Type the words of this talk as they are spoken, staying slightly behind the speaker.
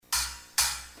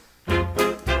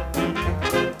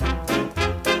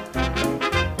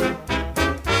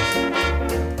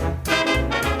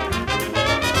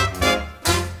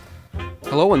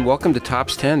Hello and welcome to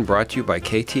Tops 10, brought to you by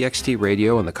KTXT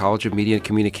Radio and the College of Media and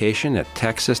Communication at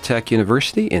Texas Tech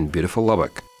University in beautiful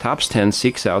Lubbock. Tops 10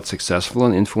 seeks out successful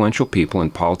and influential people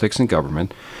in politics and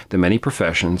government, the many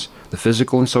professions, the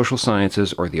physical and social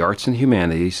sciences, or the arts and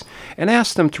humanities, and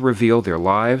asks them to reveal their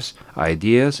lives,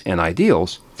 ideas, and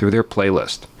ideals through their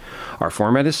playlist. Our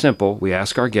format is simple. We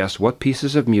ask our guests what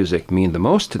pieces of music mean the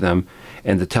most to them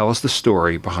and to tell us the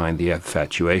story behind the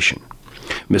infatuation.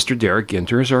 Mr. Derek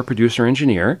Ginter is our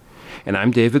producer-engineer, and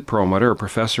I'm David Perlmutter, a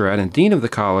professor at and dean of the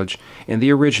college, and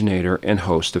the originator and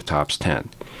host of Tops 10.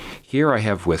 Here I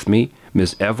have with me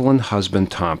Ms. Evelyn Husband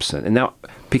Thompson. And now,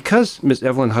 because Ms.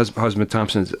 Evelyn Husband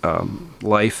Thompson's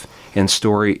life and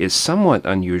story is somewhat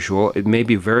unusual, it may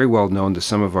be very well known to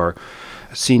some of our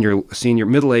senior,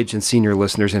 middle-aged and senior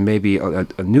listeners, and maybe a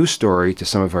new story to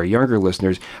some of our younger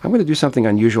listeners. I'm going to do something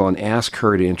unusual and ask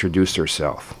her to introduce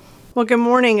herself. Well, good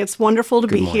morning. It's wonderful to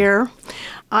be here.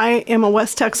 I am a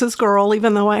West Texas girl,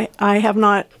 even though I have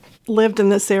not lived in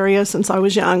this area since I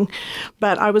was young.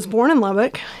 But I was born in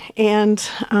Lubbock, and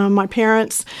my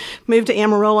parents moved to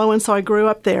Amarillo, and so I grew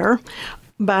up there.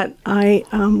 But I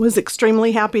was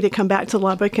extremely happy to come back to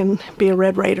Lubbock and be a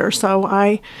Red Raider. So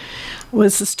I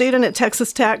was a student at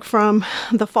Texas Tech from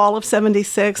the fall of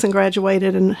 '76 and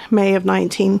graduated in May of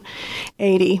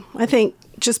 1980. I think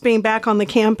just being back on the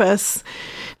campus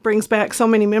brings back so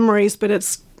many memories, but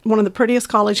it's one of the prettiest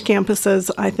college campuses,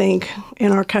 I think,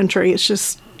 in our country. It's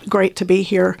just great to be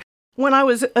here. When I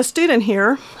was a student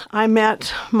here, I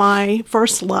met my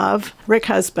first love, Rick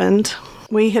Husband.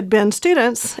 We had been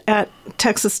students at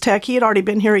Texas Tech. He had already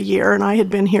been here a year, and I had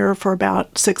been here for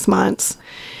about 6 months.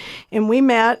 And we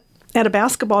met at a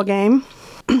basketball game.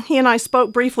 He and I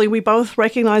spoke briefly. We both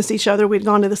recognized each other. We'd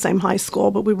gone to the same high school,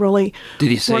 but we really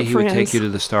Did he say he friends. would take you to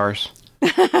the stars?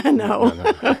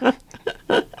 No.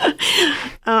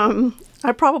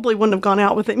 I probably wouldn't have gone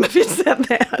out with him if he said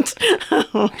that.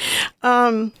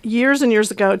 Years and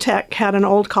years ago, Tech had an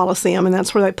old Coliseum, and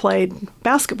that's where they played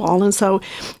basketball. And so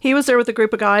he was there with a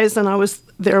group of guys, and I was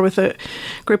there with a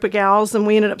group of gals, and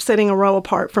we ended up sitting a row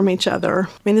apart from each other.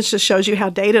 I mean, this just shows you how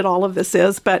dated all of this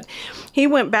is. But he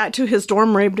went back to his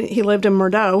dorm room. He lived in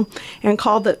Murdo, and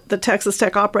called the Texas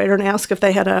Tech operator and asked if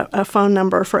they had a phone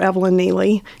number for Evelyn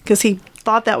Neely, because he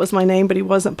thought that was my name, but he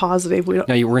wasn't positive. Now,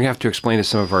 we're going to have to explain to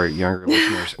some of our younger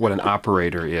listeners what an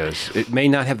operator is. It may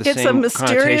not have the same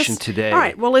connotation today. All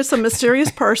right. Well, it's a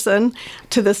mysterious person.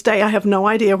 To this day, I have no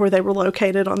idea where they were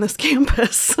located on this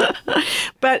campus.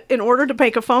 But in order to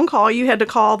make a phone call, you had to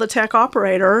call the Tech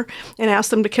operator and ask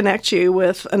them to connect you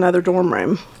with another dorm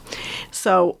room.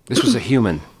 So this was a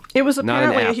human. It was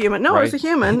apparently a human. No, right? It was a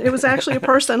human. It was actually a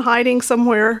person hiding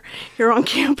somewhere here on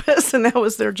campus, and that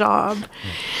was their job.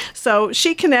 So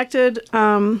she connected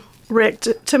Rick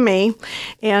to me,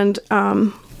 and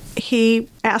he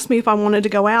asked me if I wanted to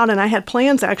go out, and I had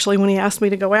plans, actually, when he asked me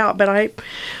to go out, but I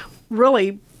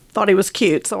really thought he was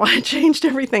cute, so I changed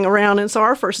everything around. And so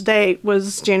our first date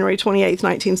was January 28th,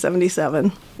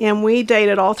 1977. And we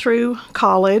dated all through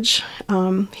college.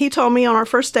 He told me on our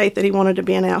first date that he wanted to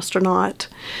be an astronaut.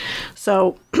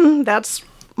 So that's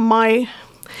my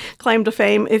claim to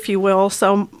fame, if you will.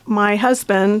 So my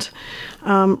husband,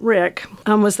 Rick,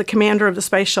 was the commander of the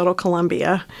Space Shuttle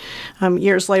Columbia.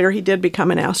 Years later, he did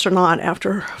become an astronaut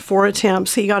after 4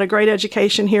 attempts. He got a great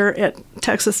education here at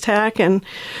Texas Tech and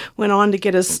went on to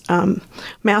get his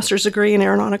master's degree in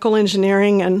aeronautical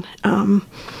engineering and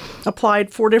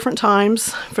applied 4 different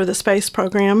times for the space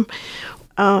program.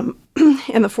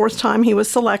 And the 4th time he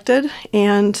was selected,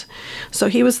 and so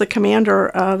he was the commander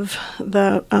of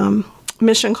the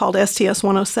mission called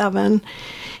STS-107,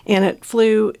 and it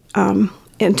flew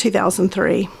in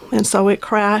 2003, and so it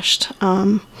crashed.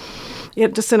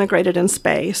 It disintegrated in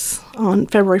space on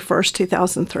February 1st,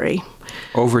 2003.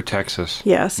 Over Texas.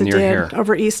 Yes, it near did. Here.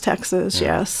 Over East Texas,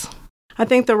 yes. I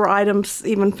think there were items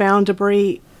even found,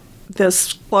 debris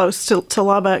this close to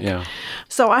Lubbock. Yeah.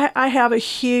 So I have a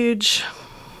huge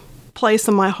place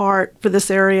in my heart for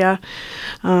this area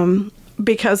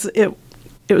because it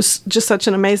was just such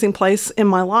an amazing place in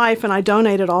my life, and I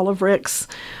donated all of Rick's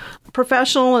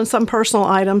professional and some personal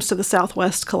items to the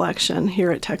Southwest Collection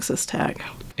here at Texas Tech.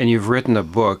 And you've written a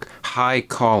book, High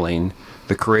Calling,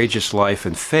 The Courageous Life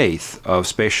and Faith of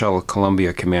Space Shuttle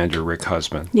Columbia Commander Rick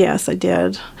Husband. Yes, I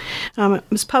did. It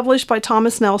was published by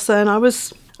Thomas Nelson. I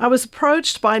was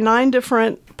approached by 9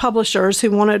 different publishers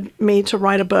who wanted me to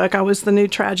write a book. I was the new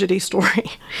tragedy story.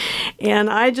 And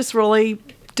I just really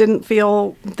didn't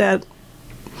feel that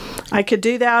I could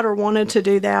do that or wanted to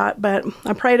do that, but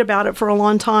I prayed about it for a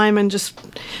long time and just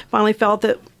finally felt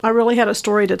that I really had a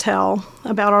story to tell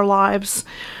about our lives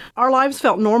our lives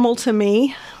felt normal to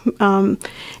me.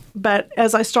 But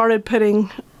as I started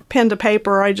putting pen to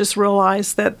paper, I just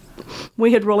realized that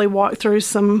we had really walked through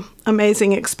some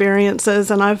amazing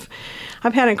experiences, and I've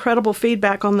had incredible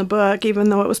feedback on the book. Even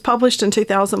though it was published in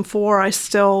 2004, I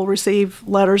still receive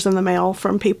letters in the mail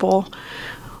from people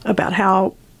about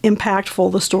how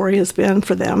impactful the story has been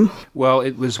for them. Well,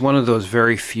 it was one of those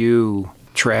very few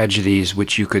tragedies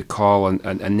which you could call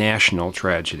a national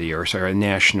tragedy, or sorry, a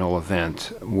national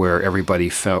event where everybody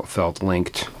felt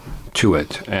linked to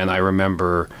it. And I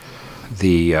remember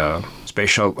the space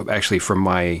shuttle, actually from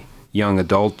my young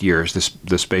adult years,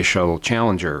 the Space Shuttle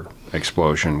Challenger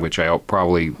explosion, which I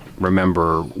probably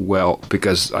remember well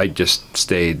because I just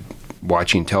stayed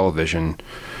watching television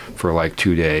for like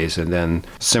 2 days. And then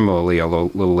similarly, a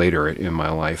little later in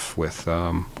my life with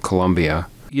Columbia.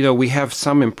 You know, we have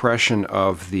some impression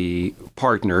of the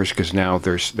partners, because now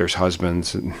there's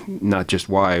husbands, and not just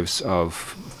wives,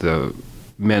 of the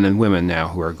men and women now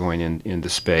who are going into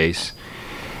space.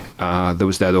 There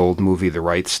was that old movie, The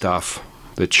Right Stuff,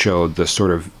 that showed the sort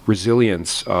of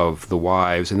resilience of the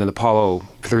wives, and then Apollo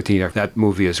 13, that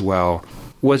movie as well.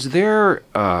 Was there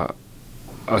a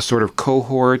sort of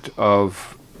cohort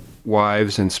of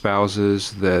wives and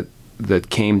spouses that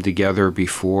came together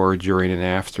before, during, and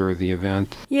after the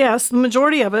event? Yes, the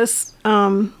majority of us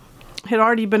had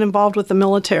already been involved with the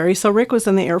military. So Rick was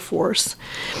in the Air Force.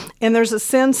 And there's a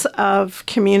sense of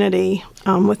community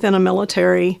within a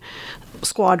military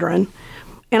squadron.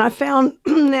 And I found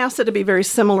NASA to be very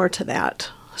similar to that.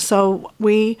 So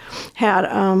we had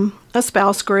a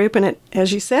spouse group, and it,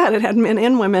 as you said, it had men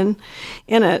and women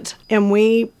in it. And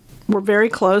we were very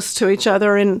close to each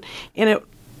other, and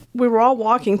we were all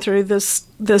walking through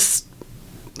this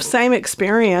same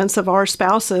experience of our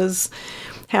spouses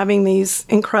having these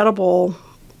incredible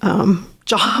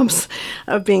jobs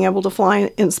of being able to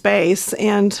fly in space.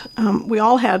 And we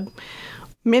all had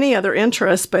many other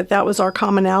interests, but that was our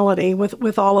commonality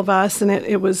with all of us, and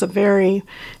it was a very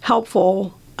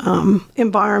helpful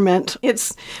environment.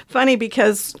 It's funny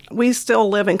because we still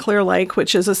live in Clear Lake,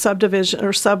 which is a subdivision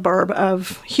or suburb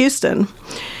of Houston.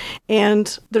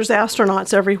 And there's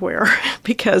astronauts everywhere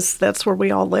because that's where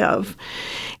we all live.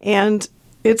 And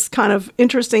it's kind of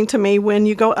interesting to me when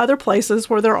you go other places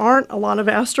where there aren't a lot of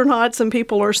astronauts and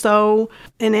people are so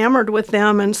enamored with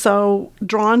them and so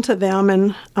drawn to them.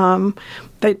 And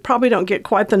they probably don't get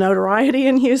quite the notoriety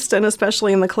in Houston,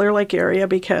 especially in the Clear Lake area,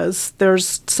 because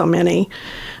there's so many.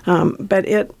 But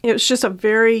it was just a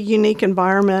very unique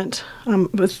environment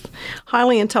with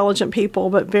highly intelligent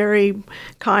people, but very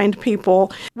kind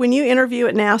people. When you interview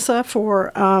at NASA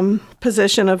for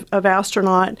position of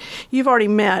astronaut, you've already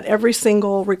met every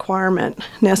single requirement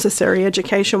necessary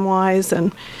education-wise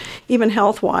and even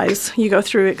health-wise. You go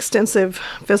through extensive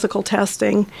physical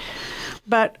testing.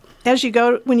 But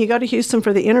when you go to Houston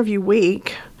for the interview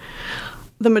week,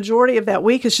 the majority of that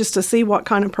week is just to see what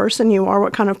kind of person you are,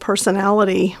 what kind of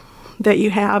personality that you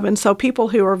have. And so people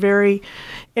who are very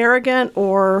arrogant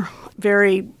or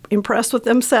very impressed with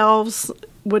themselves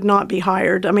would not be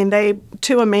hired. I mean,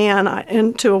 to a man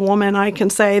and to a woman, I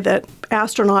can say that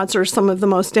astronauts are some of the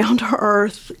most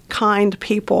down-to-earth, kind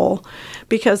people,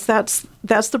 because that's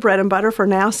the bread and butter for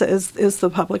NASA is the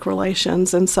public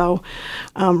relations. And so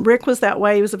Rick was that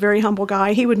way. He was a very humble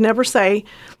guy. He would never say,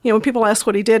 when people asked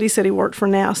what he did, he said he worked for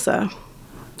NASA.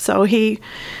 So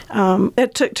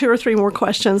it took 2 or 3 more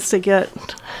questions to get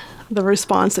the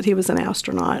response that he was an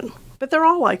astronaut. But they're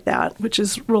all like that, which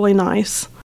is really nice.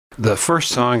 The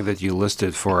first song that you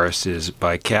listed for us is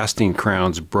by Casting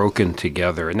Crowns, Broken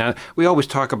Together. Now, we always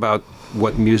talk about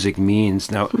what music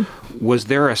means. Now, was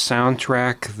there a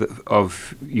soundtrack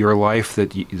of your life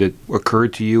that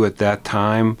occurred to you at that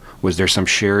time? Was there some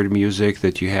shared music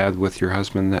that you had with your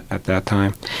husband at that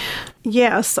time?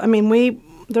 Yes. I mean,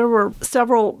 there were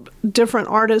several different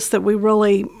artists that we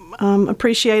really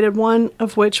appreciated, one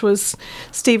of which was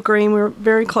Steve Green. We were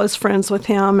very close friends with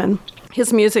him, and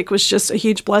his music was just a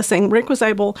huge blessing. Rick was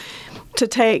able to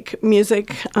take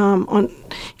music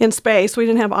in space. We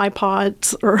didn't have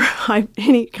iPods or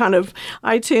any kind of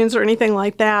iTunes or anything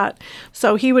like that.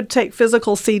 So he would take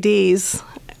physical CDs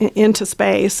into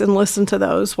space and listen to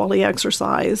those while he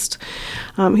exercised.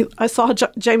 I saw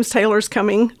James Taylor's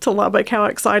coming to Lubbock. How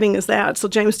exciting is that? So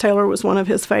James Taylor was one of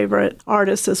his favorite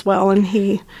artists as well, and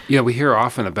he... Yeah, we hear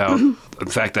often about the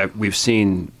fact that I've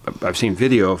seen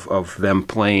video of them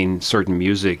playing certain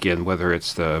music in whether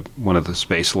it's one of the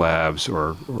space labs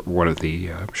or one of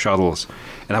the shuttles,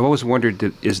 and I've always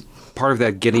wondered, part of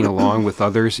that getting along with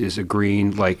others is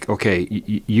agreeing, like, okay,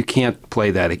 you can't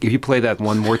play that. If you play that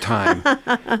one more time,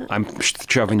 I'm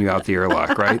shoving you out the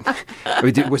airlock, right?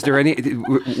 Was there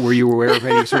were you aware of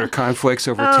any sort of conflicts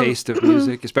over taste of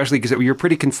music, especially because you're a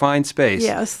pretty confined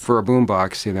space for a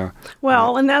boombox,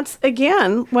 Well, and that's,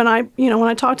 again, when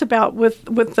I talked about with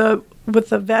the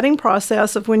vetting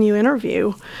process of when you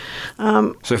interview.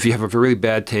 So if you have a really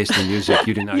bad taste in music,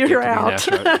 you do not get to be out. an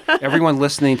astronaut. Everyone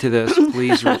listening to this,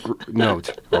 please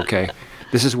note, okay?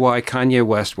 This is why Kanye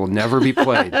West will never be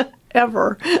played.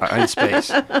 Ever. In space,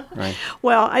 right?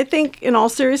 Well, I think, in all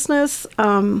seriousness,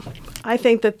 I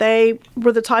think that they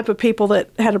were the type of people that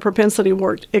had a propensity to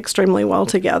work extremely well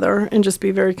together and just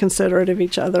be very considerate of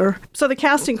each other. So the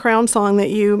Casting Crown song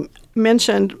that you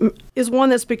mentioned is one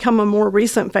that's become a more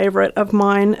recent favorite of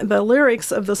mine. The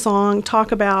lyrics of the song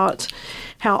talk about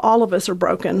how all of us are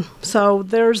broken. So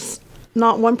there's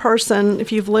not one person,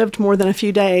 if you've lived more than a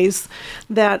few days,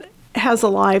 that has a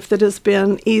life that has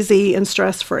been easy and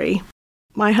stress-free.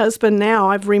 My husband now,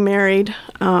 I've remarried.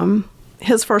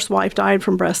 His first wife died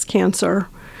from breast cancer.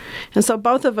 And so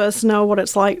both of us know what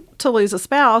it's like to lose a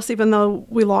spouse, even though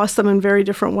we lost them in very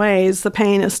different ways. The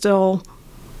pain is still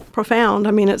profound.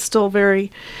 I mean, it's still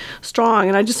very strong.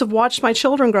 And I just have watched my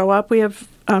children grow up. We have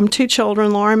 2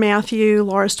 children, Laura and Matthew.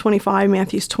 Laura's 25,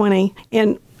 Matthew's 20.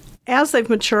 And as they've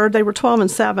matured, they were 12 and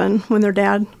 7 when their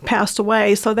dad passed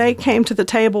away. So they came to the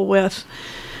table with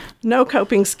no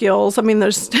coping skills. I mean,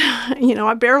 there's,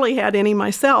 I barely had any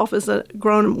myself as a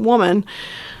grown woman.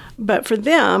 But for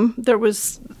them, they're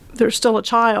still a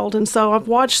child. And so I've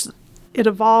watched it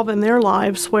evolve in their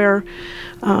lives where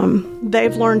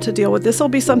they've learned to deal with this. Will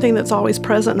be something that's always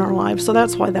present in our lives. So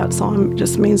that's why that song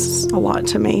just means a lot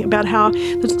to me, about how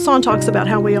the song talks about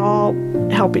how we all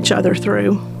help each other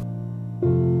through.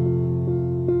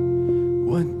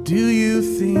 What do you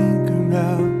think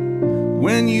about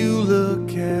when you look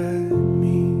at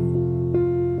me?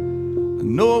 I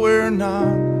know we're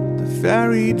not the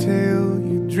fairy tale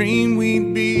you dreamed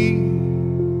we'd be.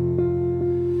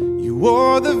 You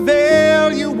wore the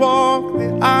veil, you walked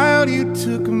the aisle, you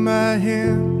took my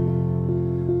hand,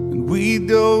 and we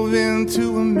dove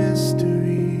into a mystery.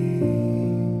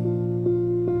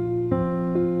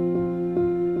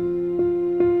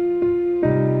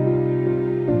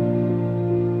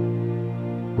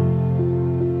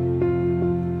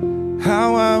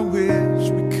 How I wish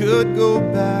we could go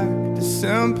back to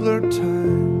simpler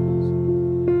times,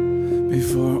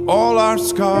 before all our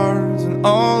scars and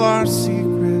all our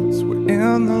secrets were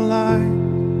in the light.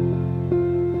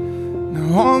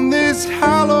 Now on this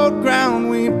hallowed ground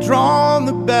we've drawn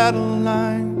the battle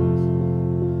lines,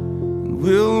 and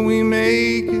will we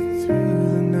make it through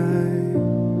the night?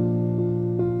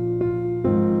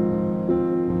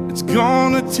 It's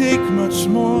gonna take much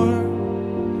more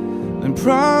and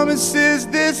promises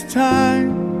this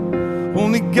time.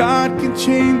 Only God can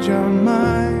change our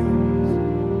minds.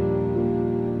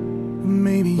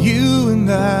 Maybe you and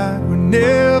I were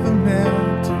never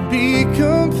meant to be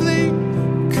complete.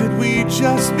 Could we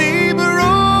just be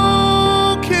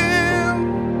broken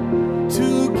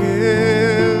together?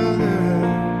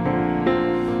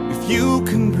 If you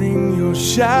can bring your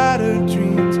shattered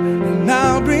dreams and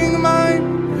I'll bring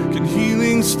mine, can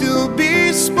healing still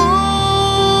be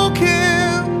spoken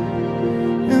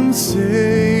and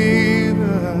save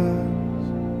us?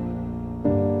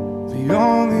 The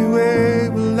only way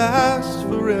we'll last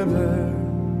forever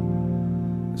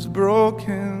is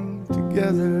broken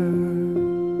together.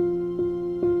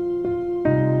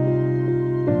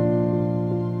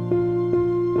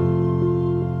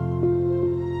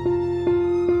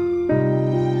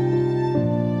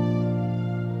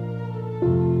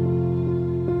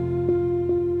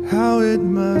 How it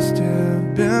must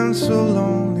have been so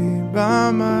lonely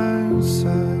by my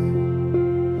side.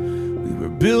 We were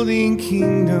building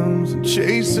kingdoms and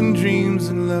chasing dreams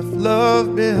and left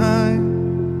love behind.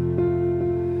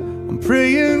 I'm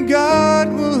praying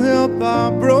God will help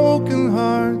our broken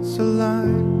hearts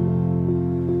align,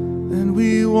 and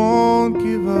we won't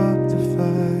give up the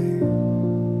fight.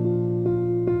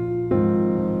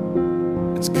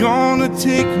 It's gonna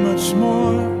take much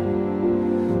more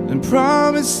and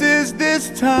promises this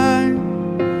time.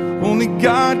 Only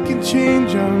God can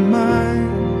change our minds.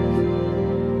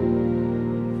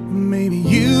 Maybe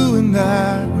you and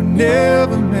I were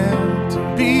never meant to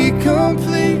be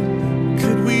complete.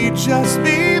 Could we just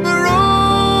be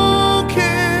broken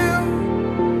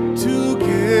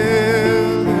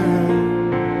together?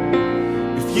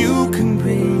 If you can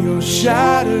bring your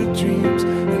shattered dreams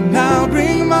and I'll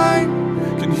bring mine,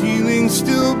 can healing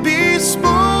still be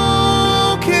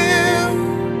spoken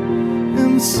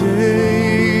and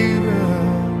save us?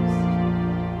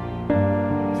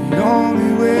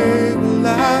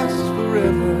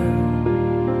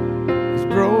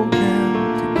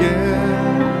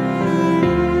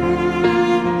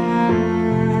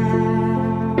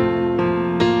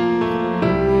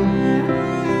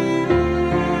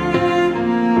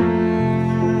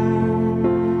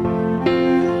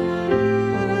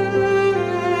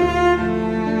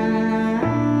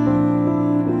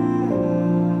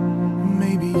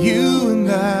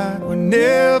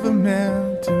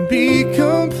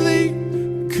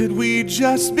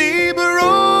 just be broken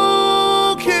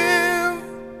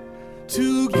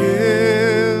together.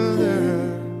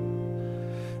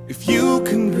 If you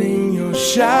can bring your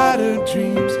shattered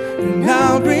dreams, and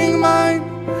I'll bring mine,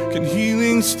 can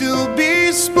healing still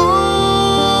be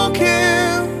spoken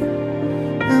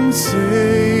and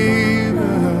save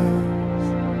us?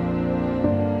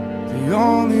 The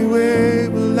only way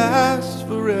will last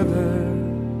forever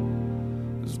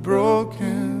is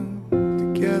broken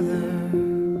together.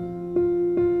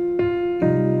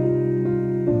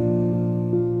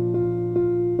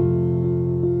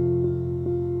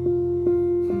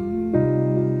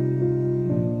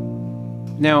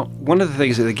 Now, one of the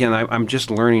things that, again, I'm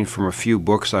just learning from a few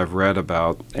books I've read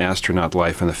about astronaut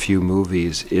life and a few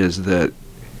movies is that,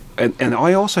 and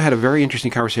I also had a very interesting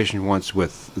conversation once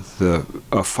with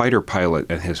a fighter pilot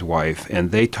and his wife, and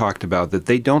they talked about that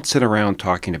they don't sit around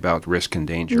talking about risk and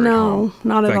danger at home.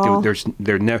 No, not at all.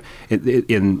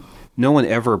 No one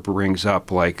ever brings up,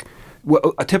 like,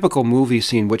 well, a typical movie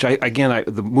scene, which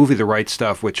the movie The Right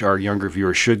Stuff, which our younger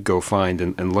viewers should go find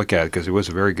and look at because it was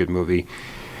a very good movie.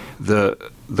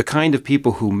 The kind of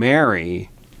people who marry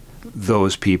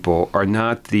those people are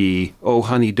not the, oh,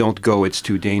 honey, don't go, it's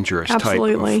too dangerous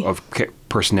Absolutely. type of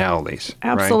personalities.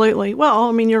 Absolutely. Right? Well,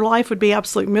 I mean, your life would be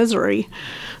absolute misery.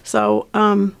 So,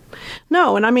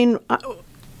 no, and I mean,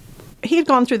 he had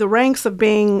gone through the ranks of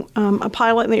being a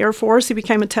pilot in the Air Force. He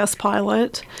became a test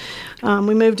pilot.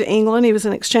 We moved to England. He was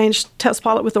an exchange test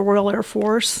pilot with the Royal Air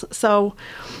Force. So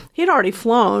he'd already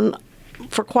flown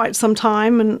for quite some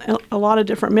time and a lot of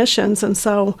different missions. And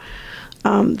so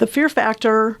the fear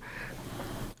factor,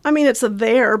 I mean, it's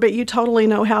there, but you totally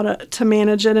know how to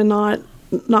manage it and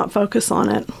not focus on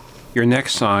it. Your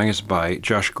next song is by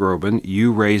Josh Groban,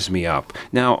 You Raise Me Up.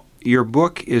 Now, your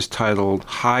book is titled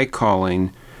High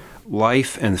Calling,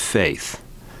 Life and Faith.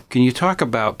 Can you talk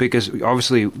about, because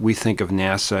obviously we think of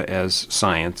NASA as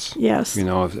science. Yes. You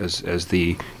know, as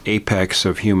the apex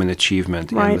of human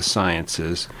achievement Right. in the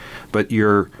sciences, but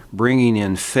you're bringing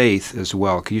in faith as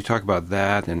well. Can you talk about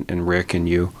that and Rick and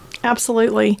you?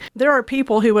 Absolutely. There are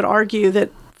people who would argue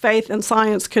that faith and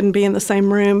science couldn't be in the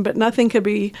same room, but nothing could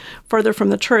be further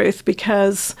from the truth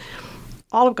because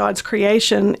all of God's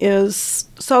creation is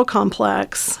so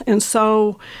complex and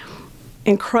so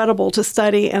incredible to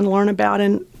study and learn about,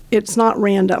 and it's not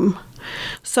random.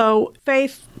 So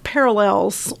faith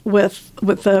parallels with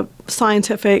the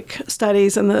scientific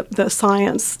studies and the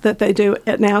science that they do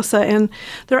at NASA, and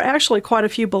there are actually quite a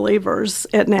few believers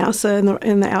at NASA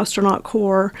in the astronaut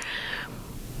corps.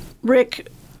 Rick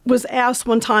was asked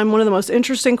one time one of the most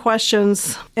interesting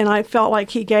questions, and I felt like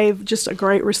he gave just a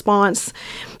great response.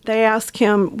 They asked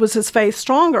him, was his faith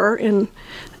stronger in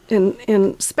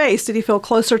space? Did he feel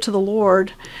closer to the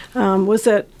Lord? Was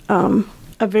it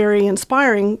a very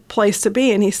inspiring place to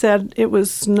be? And he said it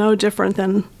was no different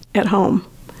than at home.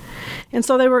 And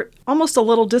so they were almost a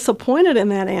little disappointed in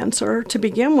that answer to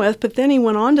begin with, but then he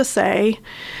went on to say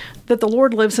that the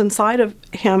Lord lives inside of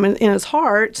him in his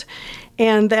heart,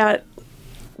 and that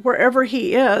wherever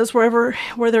he is, whether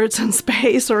it's in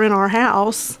space or in our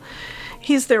house,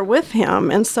 he's there with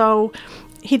him. And so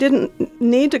he didn't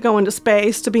need to go into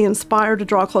space to be inspired to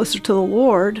draw closer to the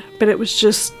Lord, but it was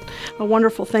just a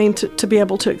wonderful thing to be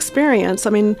able to experience.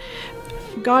 I mean,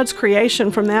 God's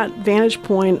creation from that vantage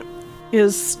point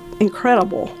is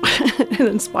incredible and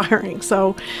inspiring.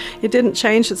 So it didn't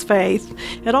change his faith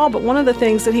at all. But one of the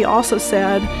things that he also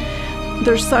said,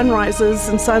 there's sunrises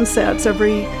and sunsets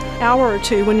every hour or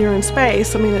two when you're in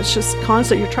space. I mean, it's just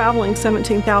constant. You're traveling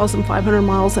 17,500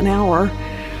 miles an hour.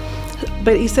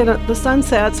 But he said the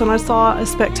sunsets, and I saw a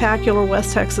spectacular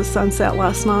West Texas sunset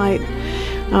last night.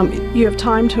 You have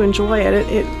time to enjoy it.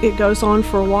 It goes on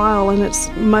for a while, and it's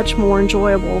much more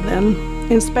enjoyable than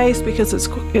in space because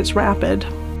it's rapid.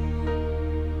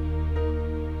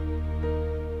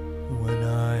 When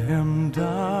I am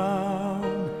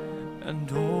down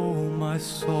and oh my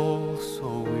soul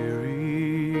so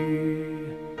weary,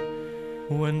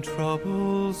 when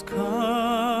troubles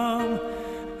come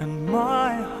and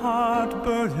my heart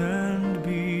burdened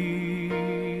be,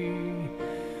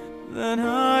 then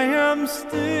I am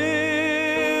still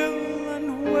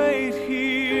and wait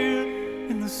here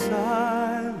in the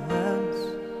silence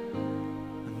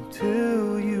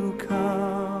until you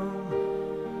come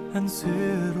and sit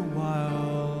a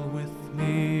while with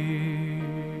me.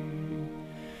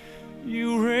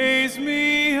 You raise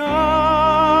me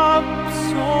up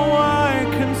so I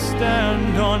can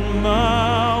stand on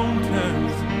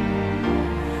mountains.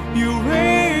 You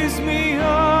raise me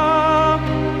up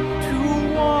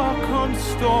to walk on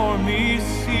stormy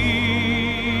seas.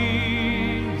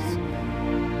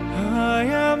 I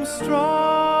am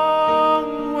strong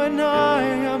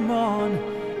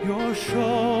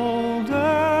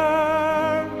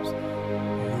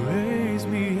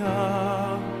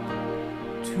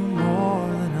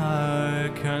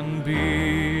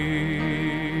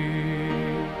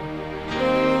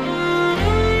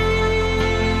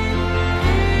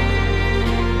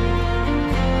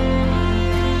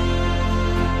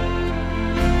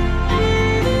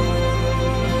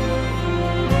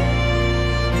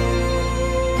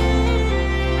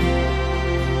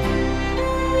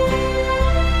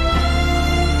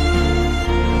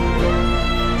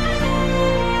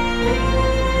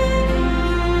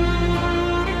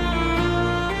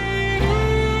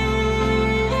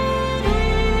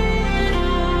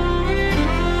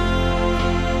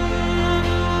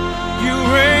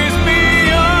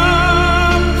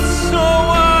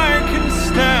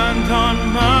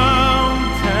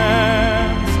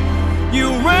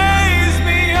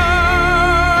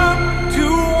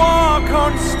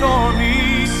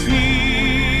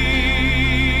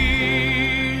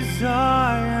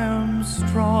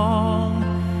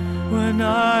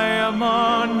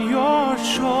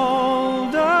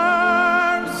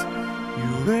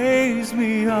raise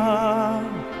me up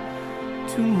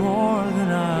to more than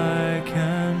I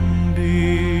can be.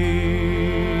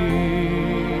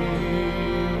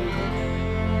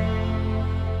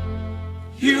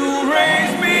 You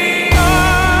raise me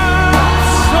up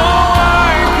so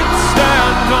I can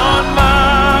stand on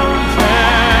mountains.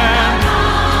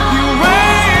 You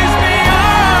raise me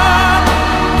up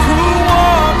to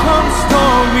walk on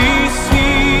stormy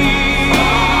seas.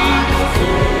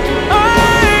 I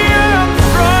am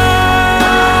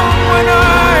strong when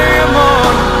I am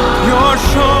on your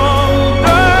shoulders.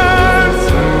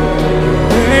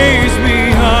 Raise me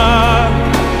up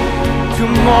to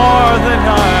more than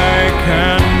I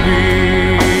can be.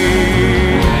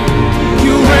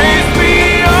 You raise me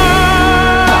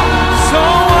up so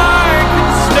I can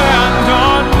stand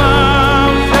on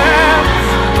mountains.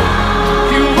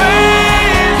 You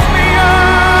raise me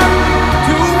up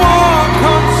to walk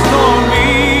on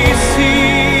stormy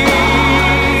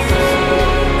seas.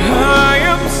 I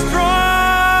am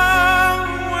strong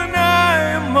when I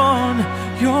am on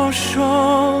your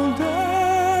shoulders.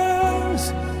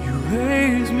 You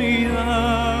raise me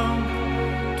up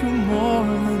to more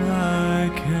than I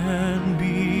can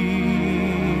be.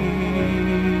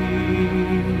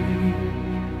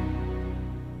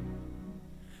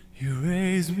 You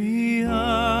raise me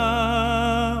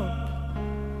up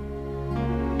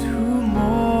to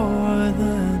more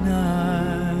than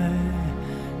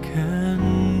I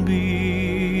can be.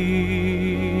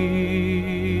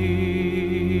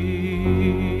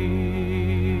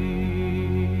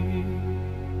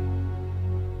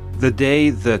 The day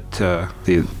that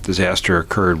the disaster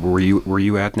occurred, were you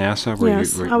at NASA?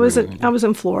 Yes, I was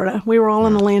in Florida. We were all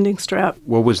on the landing strip.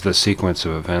 What was the sequence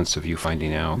of events of you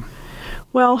finding out?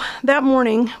 Well, that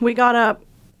morning we got up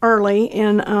early,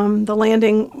 and the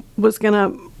landing was going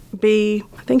to be,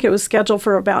 I think it was scheduled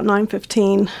for about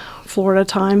 9:15 Florida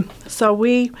time. So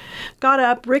we got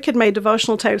up. Rick had made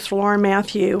devotional tapes for Laura and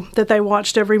Matthew that they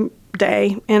watched every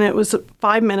day, and it was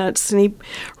 5 minutes, and he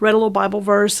read a little Bible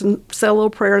verse and said a little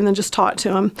prayer and then just taught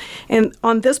to him. And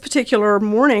on this particular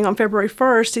morning, on February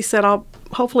 1st, he said, I'll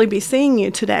hopefully be seeing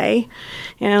you today,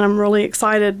 and I'm really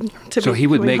excited to be So he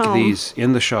would coming make home. these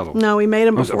in the shuttle? No, he made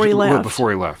them before he left. Before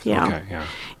he left, Yeah. Okay, yeah.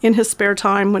 In his spare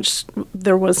time, which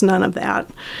there was none of that.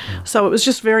 So it was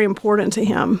just very important to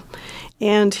him.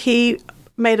 And he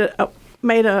made a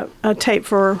tape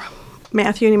for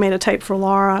Matthew, and he made a tape for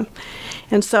Laura.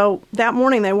 And so that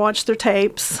morning they watched their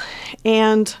tapes,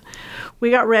 and we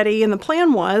got ready. And the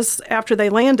plan was, after they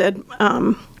landed,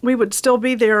 we would still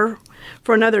be there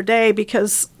for another day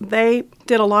because they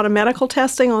did a lot of medical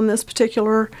testing on this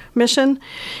particular mission.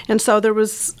 And so there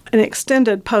was an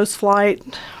extended post-flight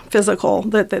physical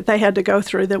that they had to go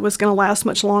through that was going to last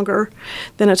much longer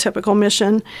than a typical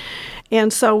mission.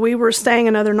 And so we were staying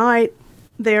another night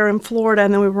there in Florida,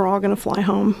 and then we were all going to fly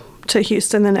home to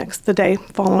Houston the day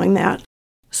following that.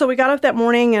 So we got up that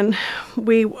morning, and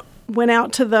we went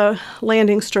out to the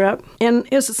landing strip. And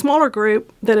it's a smaller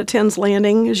group that attends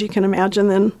landing, as you can imagine,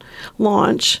 than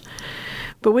launch.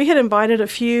 But we had invited a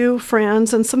few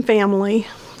friends and some family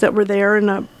that were there in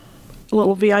a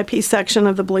little VIP section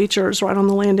of the bleachers right on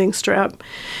the landing strip.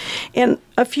 And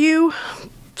a few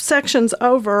sections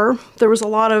over, there was a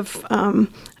lot of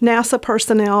NASA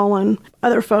personnel and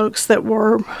other folks that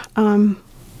were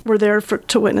there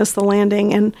to witness the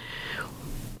landing. And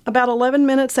about 11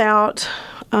 minutes out,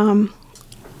 all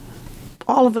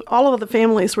of the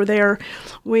families were there.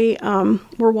 We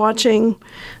were watching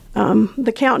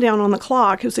the countdown on the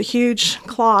clock. It was a huge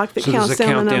clock that counts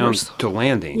down the numbers. So there's a countdown to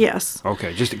landing? Yes.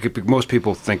 Okay. Most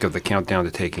people think of the countdown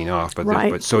to taking off, but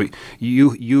right. But so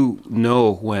you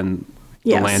know when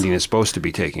yes. the landing is supposed to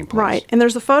be taking place. Right. And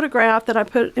there's a photograph that I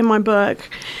put in my book,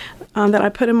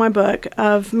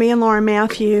 of me and Laura and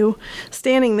Matthew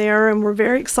standing there, and we're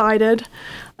very excited,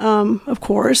 of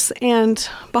course. And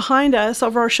behind us,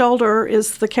 over our shoulder,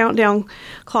 is the countdown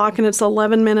clock, and it's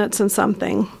 11 minutes and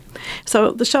something.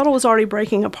 So the shuttle was already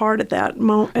breaking apart at that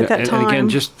time. And again,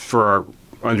 just for our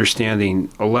understanding,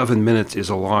 11 minutes is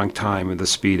a long time at the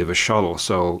speed of a shuttle.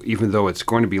 So even though it's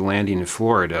going to be landing in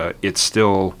Florida, it's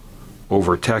still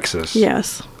over Texas.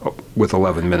 Yes. With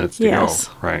 11 minutes to go,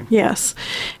 right? Yes.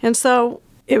 And so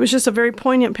it was just a very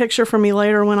poignant picture for me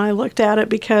later when I looked at it,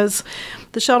 because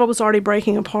the shuttle was already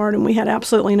breaking apart and we had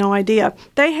absolutely no idea.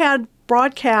 They had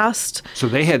broadcast. So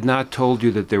they had not told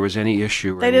you that there was any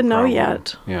issue? They didn't know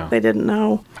yet. Yeah. They didn't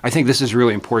know. I think this is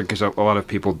really important because a lot of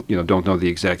people, don't know the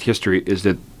exact history, is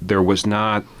that there was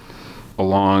not a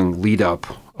long lead up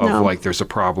of like there's a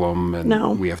problem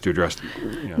and we have to address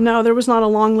it. No, there was not a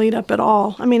long lead up at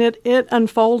all. I mean, it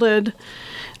unfolded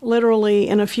literally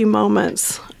in a few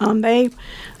moments. They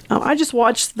I just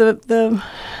watched the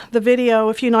video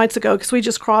a few nights ago because we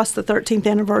just crossed the 13th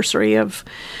anniversary of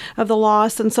the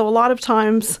loss, and so a lot of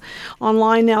times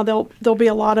online now there'll be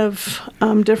a lot of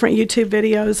different YouTube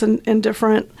videos and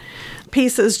different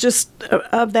pieces just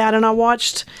of that. And I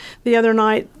watched the other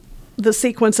night the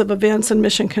sequence of events in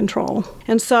Mission Control.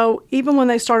 And so even when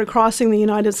they started crossing the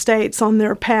United States on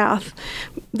their path,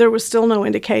 there was still no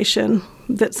indication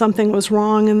that something was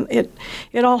wrong, and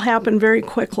it all happened very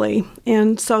quickly.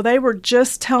 And so they were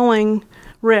just telling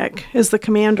Rick, as the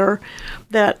commander,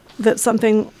 that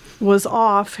something was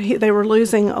off. They were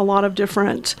losing a lot of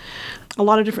different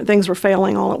things were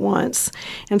failing all at once.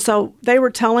 And so they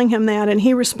were telling him that, and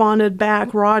he responded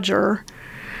back, "Roger,"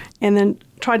 and then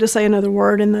tried to say another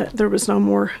word, and there was no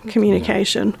more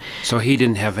communication. So he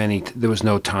didn't have there was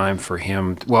no time for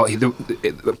him. Well,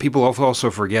 people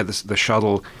also forget this, the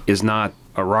shuttle is not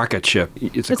a rocket ship.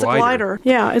 It's a glider.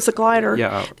 Yeah, it's a glider.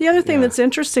 Yeah. The other thing that's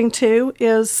interesting, too,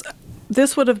 is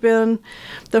this would have been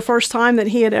the first time that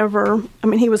he had ever,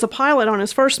 he was a pilot on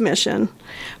his first mission,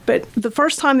 but the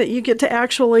first time that you get to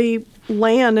actually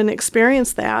land and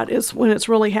experience that is when it's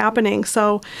really happening.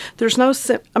 So there's no,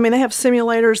 they have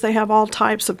simulators, they have all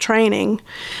types of training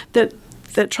that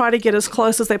try to get as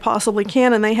close as they possibly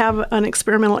can, and they have an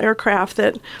experimental aircraft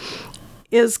that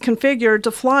is configured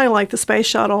to fly like the space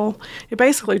shuttle. It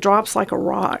basically drops like a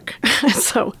rock.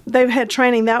 So they've had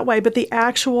training that way, but the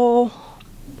actual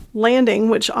landing,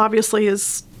 which obviously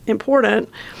is important,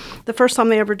 the first time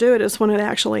they ever do it is when it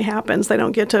actually happens. They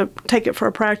don't get to take it for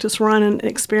a practice run and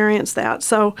experience that.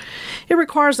 So it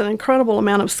requires an incredible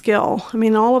amount of skill.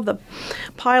 All of the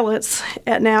pilots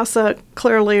at NASA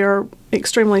clearly are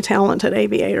extremely talented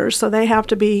aviators, so they have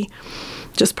to be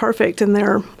just perfect in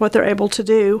what they're able to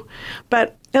do.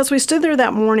 But as we stood there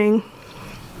that morning,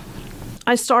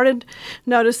 I started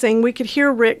noticing we could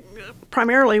hear Rick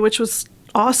primarily, which was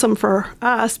awesome for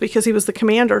us because he was the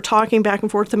commander, talking back and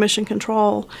forth to Mission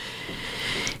Control.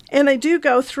 And they do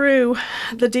go through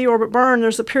the deorbit burn.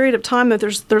 There's a period of time that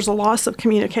there's a loss of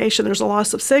communication. There's a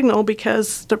loss of signal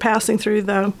because they're passing through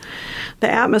the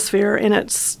atmosphere, and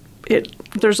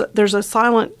there's a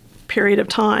silent period of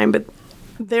time, but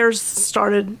theirs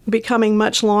started becoming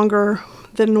much longer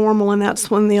than normal, and that's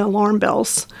when the alarm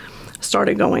bells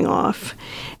started going off.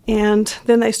 And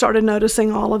then they started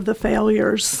noticing all of the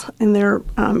failures in their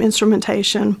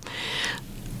instrumentation.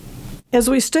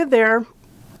 As we stood there,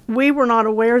 we were not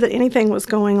aware that anything was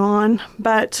going on,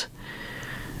 but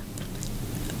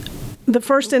the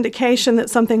first indication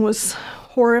that something was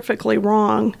horrifically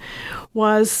wrong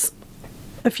was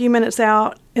a few minutes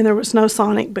out, and there was no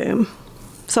sonic boom.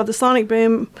 So the sonic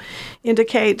boom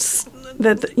indicates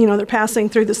that they're passing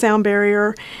through the sound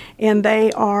barrier, and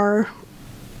they are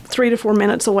 3 to 4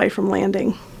 minutes away from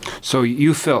landing. So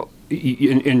you felt,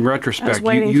 in retrospect,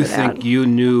 you think you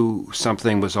knew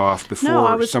something was off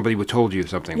before somebody told you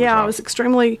something was off? Yeah, I was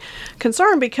extremely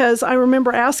concerned because I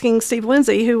remember asking Steve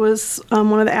Lindsay, who was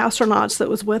one of the astronauts that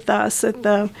was with us at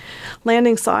the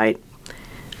landing site,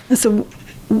 I said,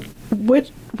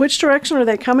 which direction are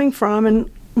they coming from,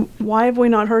 and why have we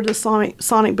not heard the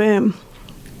sonic boom?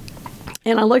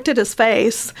 And I looked at his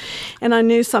face, and I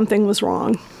knew something was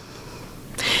wrong.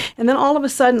 And then all of a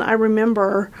sudden, I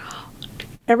remember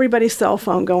everybody's cell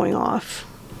phone going off.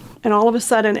 And all of a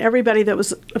sudden, everybody that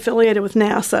was affiliated with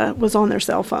NASA was on their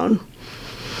cell phone.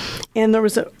 And there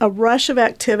was a rush of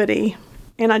activity,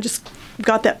 and I just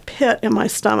got that pit in my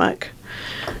stomach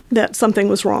that something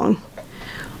was wrong.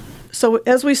 So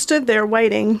as we stood there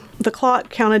waiting, the clock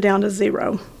counted down to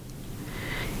 0.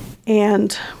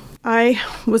 And I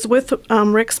was with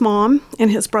Rick's mom and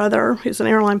his brother, who's an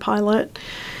airline pilot.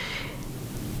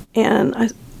 And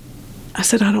I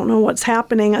said, I don't know what's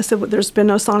happening. I said, well, there's been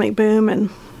no sonic boom, and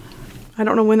I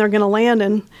don't know when they're going to land.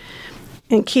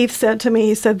 And Keith said to me,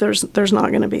 he said, there's not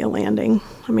going to be a landing.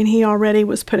 He already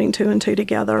was putting 2 and 2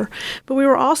 together. But we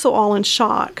were also all in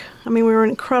shock. We were in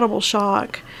incredible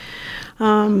shock.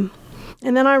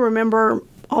 And then I remember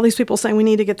all these people saying we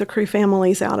need to get the crew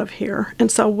families out of here.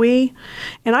 And so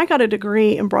I got a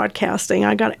degree in broadcasting.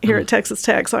 I got it here at Texas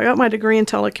Tech. So I got my degree in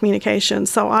telecommunications.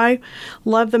 So I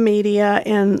love the media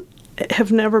and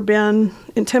have never been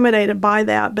intimidated by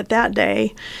that. But that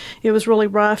day, it was really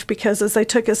rough because as they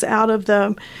took us out of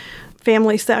the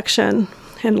family section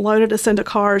and loaded us into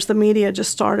cars, the media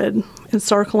just started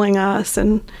encircling us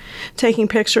and taking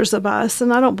pictures of us.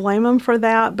 And I don't blame them for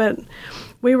that, but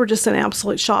we were just in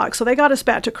absolute shock. So they got us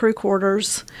back to crew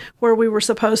quarters where we were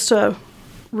supposed to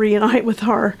reunite with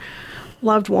our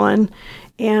loved one,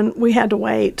 and we had to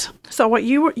wait. So what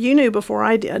you knew before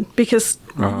I did, because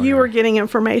you were getting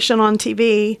information on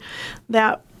TV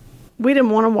that we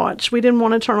didn't want to watch. We didn't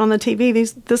want to turn on the TV.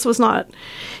 This was not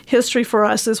history for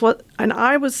us.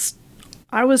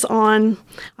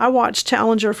 I watched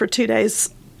Challenger for 2 days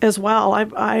as well.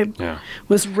 I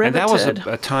was riveted. And that was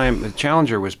a time,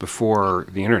 Challenger was before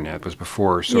the internet, was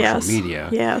before social media.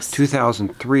 Yes.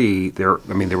 2003, there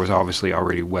was obviously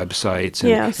already websites.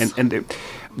 And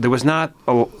there was not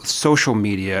social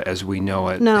media as we know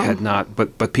it. No. Had not,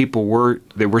 but people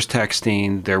there was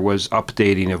texting, there was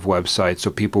updating of websites, so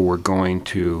people were going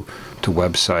to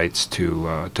websites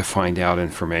to find out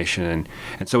information,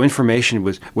 and so information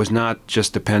was not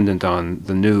just dependent on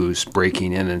the news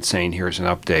breaking in and saying here's an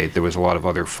update. There was a lot of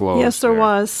other flows. Yes, there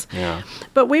was. Yeah,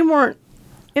 but we weren't,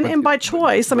 and by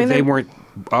choice. I mean, they weren't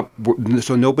up.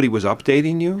 So nobody was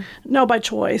updating you. No, by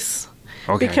choice.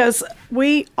 Okay. Because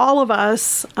all of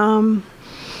us,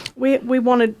 we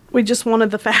just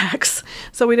wanted the facts.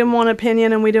 So we didn't want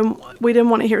opinion, and we didn't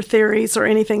want to hear theories or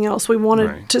anything else. We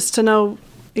wanted just to know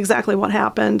exactly what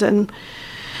happened, and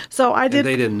so I did. And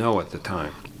they didn't know at the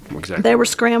time. Exactly. They were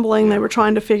scrambling. They were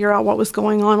trying to figure out what was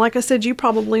going on. Like I said, you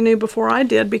probably knew before I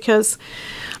did because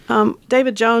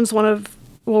David Jones,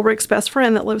 Rick's best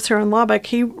friend that lives here in Lubbock,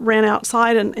 he ran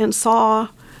outside and saw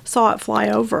it fly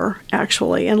over,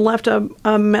 actually, and left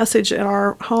a message at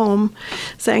our home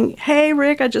saying, "Hey,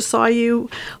 Rick, I just saw you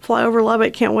fly over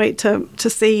Lubbock. Can't wait to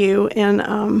see you."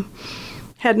 And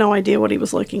had no idea what he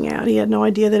was looking at. He had no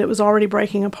idea that it was already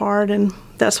breaking apart, and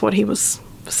that's what he was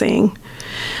seeing.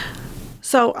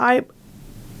 So I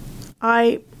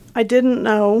didn't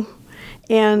know,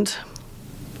 and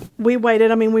we waited.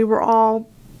 I mean, we were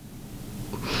all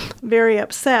very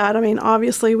upset. I mean,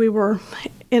 obviously we were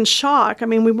in shock. I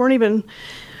mean, we weren't even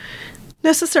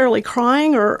necessarily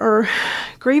crying or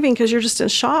grieving because you're just in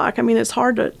shock. I mean, it's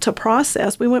hard to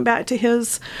process. We went back to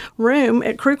his room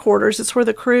at crew quarters. It's where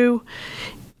the crew,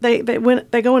 they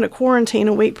go into quarantine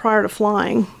a week prior to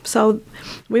flying. So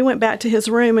we went back to his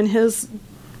room, and his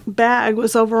bag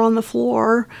was over on the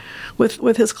floor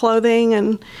with his clothing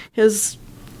and his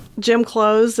gym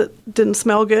clothes that didn't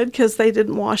smell good because they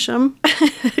didn't wash them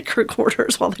at crew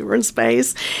quarters while they were in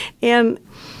space, and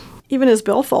even his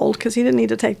billfold because he didn't need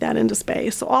to take that into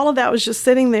space. So all of that was just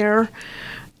sitting there,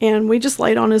 and we just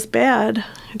laid on his bed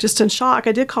just in shock.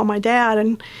 I did call my dad,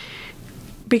 and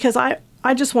because I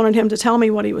just wanted him to tell me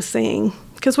what he was seeing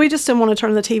because we just didn't want to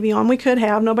turn the TV on. We could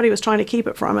have. Nobody was trying to keep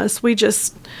it from us. We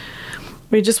just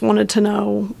wanted to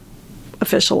know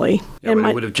officially. Yeah, and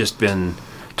it would have just been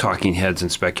talking heads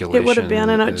and speculation. It would have been,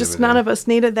 and none of us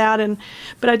needed that.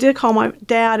 But I did call my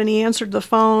dad, and he answered the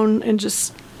phone and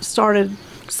just started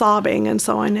sobbing, and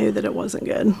so I knew that it wasn't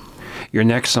good. Your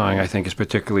next song, I think, is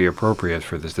particularly appropriate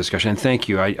for this discussion. And thank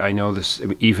you. I know this,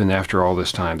 even after all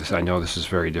this time, I know this is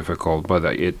very difficult, but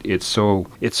it's so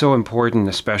important,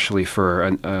 especially for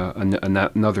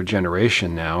another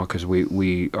generation now, because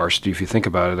we are, if you think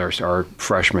about it, our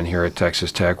freshmen here at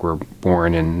Texas Tech were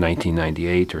born in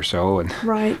 1998 or so, and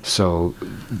so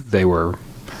they were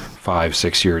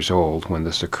 5-6 years old when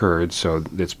this occurred, so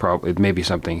it may be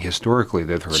something historically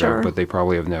they've heard of, but they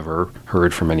probably have never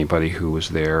heard from anybody who was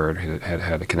there or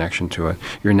had a connection to it.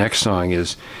 Your next song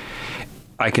is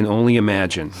 "I Can Only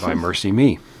Imagine" by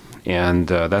MercyMe, and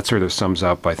that sort of sums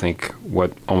up, I think,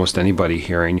 what almost anybody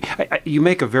hearing. You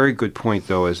make a very good point,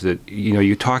 though, is that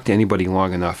you talk to anybody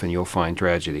long enough and you'll find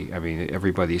tragedy. I mean,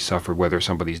 everybody suffered, whether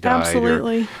somebody's died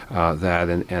Absolutely. Or that,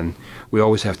 and we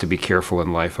always have to be careful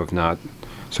in life of not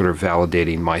sort of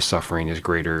validating my suffering is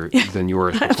greater than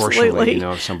yours proportionally.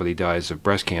 If somebody dies of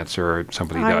breast cancer or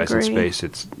somebody dies in space,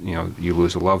 it's you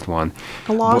lose a loved one.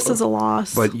 A loss is a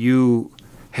loss. But you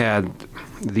had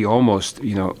the almost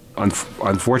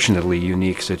unfortunately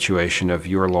unique situation of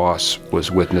your loss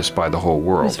was witnessed by the whole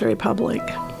world. It was very public.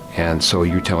 And so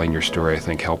you telling your story, I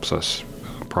think, helps us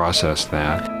process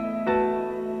that.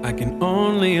 I can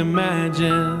only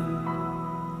imagine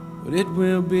what it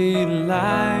will be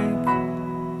like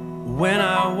when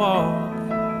I walk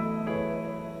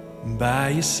by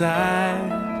your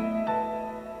side.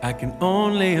 I can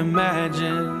only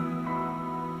imagine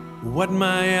what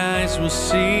my eyes will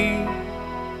see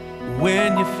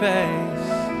when your face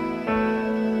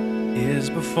is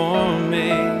before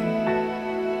me.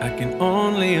 I can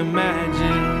only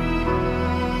imagine.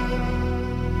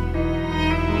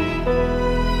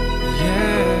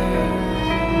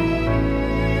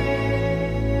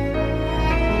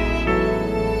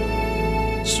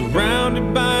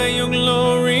 Surrounded by your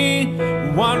glory,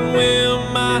 what will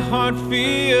my heart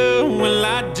feel? Will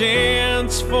I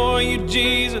dance for you,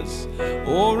 Jesus,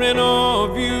 or in awe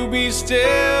of you be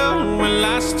still? Will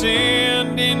I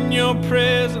stand in your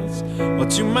presence, or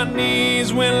to my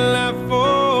knees will I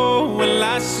fall? Will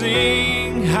I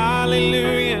sing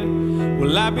hallelujah.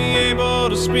 Will I be able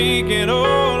to speak at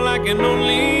all? I can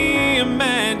only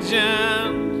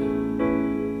imagine.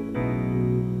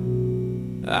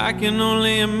 I can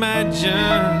only imagine.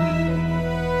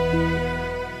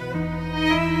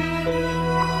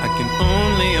 I can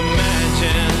only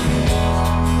imagine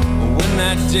when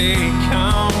that day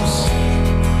comes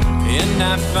and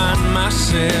I find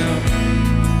myself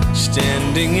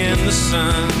standing in the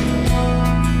sun.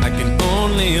 I can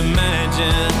only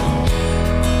imagine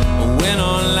when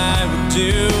all I would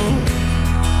do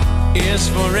is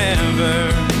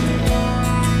forever,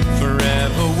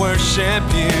 forever worship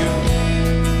you.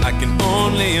 I can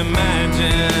only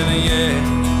imagine, yeah.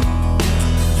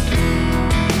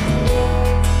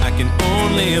 I can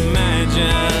only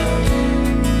imagine.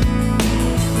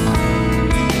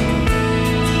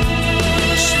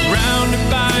 Surrounded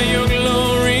by your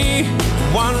glory,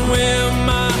 what will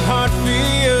my heart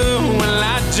feel? Will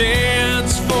I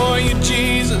dance for you,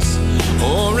 Jesus?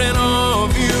 Or in awe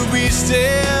of you be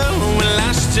still? Will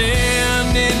I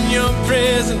stand in your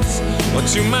presence? Or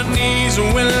to my knees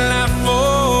will I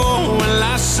fall? Will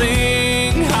I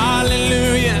sing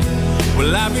hallelujah?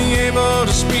 Will I be able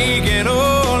to speak at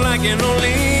all? I can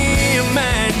only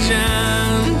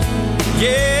imagine.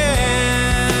 Yeah,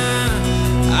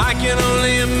 I can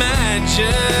only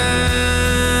imagine.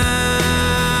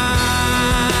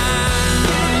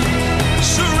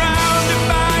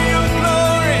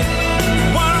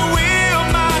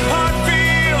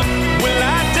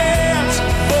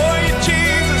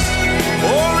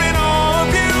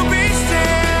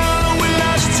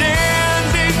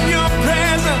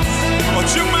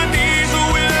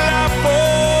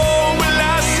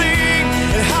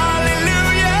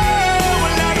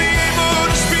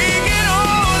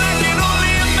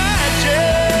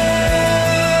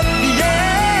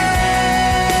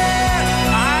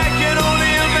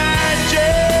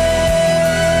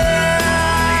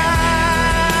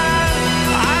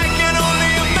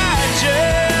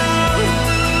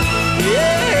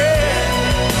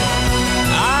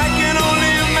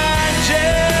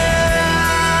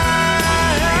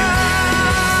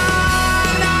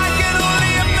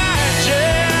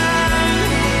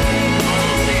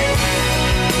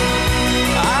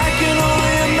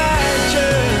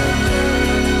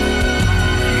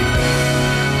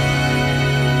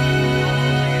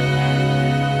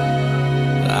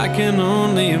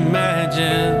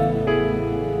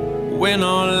 When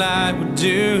all I would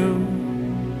do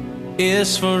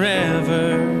is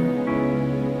forever,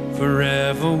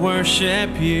 forever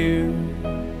worship you.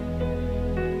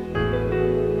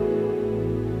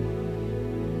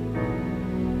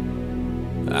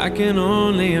 I can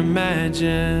only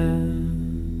imagine.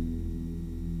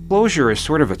 Closure is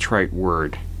sort of a trite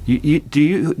word. Do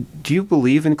you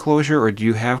believe in closure, or do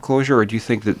you have closure, or do you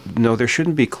think that no, there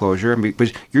shouldn't be closure? I mean,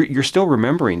 but you're still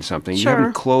remembering something. Sure. You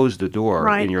haven't closed the door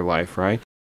right. in your life, right?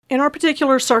 In our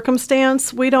particular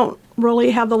circumstance, we don't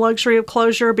really have the luxury of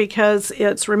closure because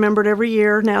it's remembered every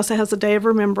year. NASA has a day of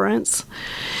remembrance.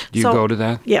 Do you go to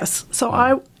that? Yes.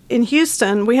 So in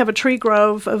Houston, we have a tree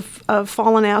grove of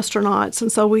fallen astronauts,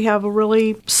 and so we have a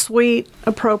really sweet,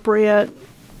 appropriate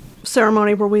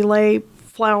ceremony where we lay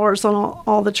flowers on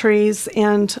all the trees,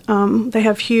 and they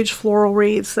have huge floral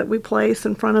wreaths that we place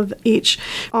in front of each,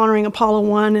 honoring Apollo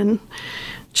 1 and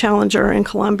Challenger in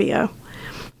Columbia.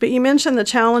 But you mentioned the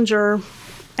Challenger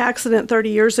accident 30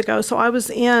 years ago, so I was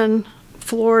in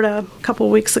Florida a couple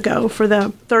of weeks ago for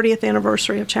the 30th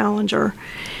anniversary of Challenger.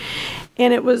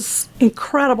 And it was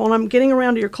incredible. And I'm getting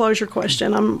around to your closure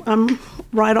question. I'm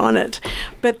right on it.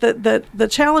 But the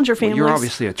Challenger families... Well, you're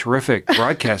obviously a terrific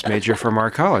broadcast major from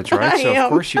our college, right? So of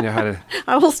course you know how to...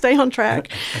 I will stay on track.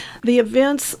 The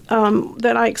events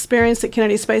that I experienced at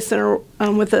Kennedy Space Center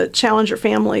with the Challenger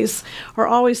families are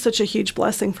always such a huge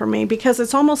blessing for me, because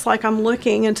it's almost like I'm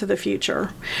looking into the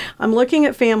future. I'm looking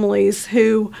at families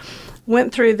who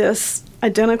went through this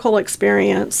identical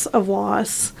experience of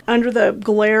loss under the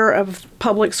glare of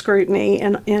public scrutiny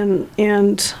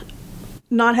and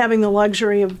not having the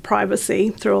luxury of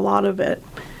privacy through a lot of it.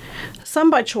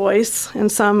 Some by choice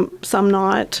and some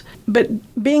not. But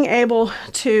being able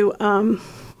to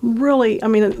really, I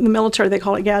mean, in the military they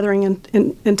call it gathering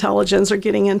intelligence or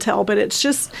getting intel, but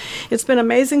it's been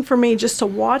amazing for me just to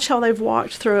watch how they've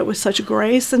walked through it with such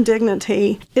grace and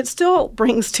dignity. It still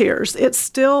brings tears. It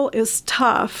still is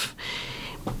tough.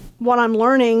 What I'm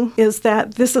learning is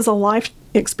that this is a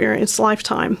experience,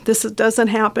 lifetime. This doesn't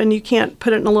happen. You can't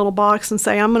put it in a little box and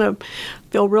say, I'm going to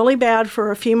feel really bad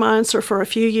for a few months or for a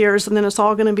few years, and then it's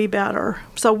all going to be better.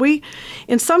 So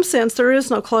in some sense, there is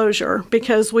no closure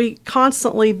because we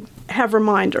constantly have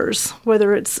reminders,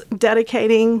 whether it's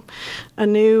dedicating a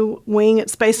new wing at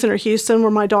Space Center Houston,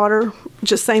 where my daughter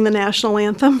just sang the national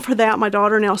anthem for that. My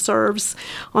daughter now serves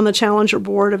on the Challenger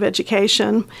Board of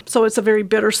Education. So it's a very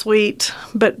bittersweet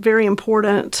but very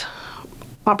important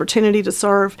opportunity to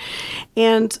serve.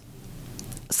 And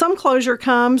some closure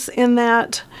comes in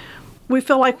that we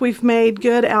feel like we've made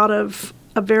good out of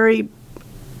a very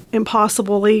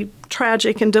impossibly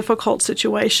tragic and difficult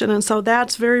situation, and so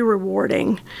that's very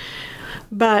rewarding.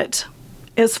 But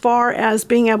as far as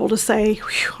being able to say,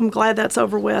 I'm glad that's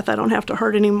over with, I don't have to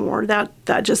hurt anymore, that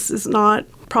just is not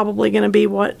probably going to be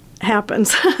what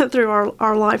happens through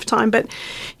our lifetime. But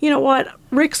you know what?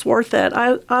 Rick's worth it.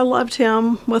 I loved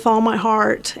him with all my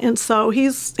heart, and so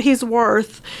he's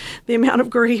worth the amount of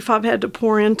grief I've had to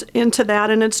pour into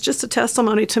that, and it's just a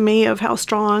testimony to me of how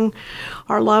strong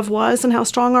our love was and how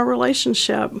strong our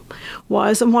relationship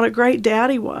was and what a great dad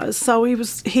he was. So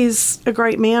he's a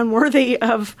great man, worthy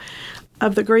of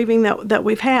the grieving that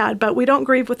we've had. But we don't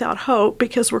grieve without hope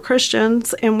because we're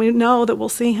Christians and we know that we'll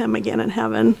see him again in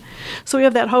heaven. So we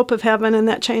have that hope of heaven, and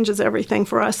that changes everything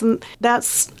for us. And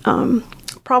that's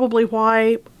probably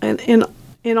why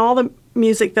in all the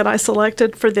music that I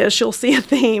selected for this, you'll see a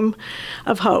theme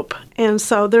of hope. And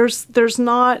so there's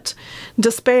not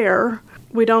despair.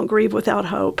 We don't grieve without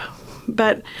hope.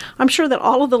 But I'm sure that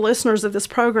all of the listeners of this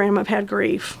program have had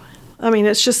grief. I mean,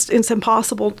 it's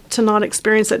impossible to not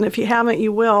experience it. And if you haven't,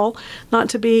 you will. Not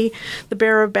to be the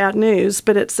bearer of bad news,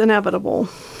 but it's inevitable.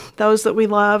 Those that we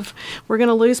love, we're going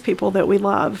to lose people that we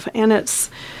love. And it's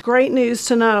great news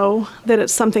to know that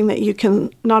it's something that you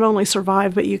can not only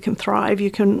survive, but you can thrive.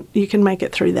 You can make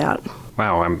it through that.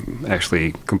 Wow, I'm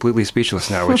actually completely speechless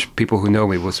now, which people who know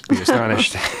me will be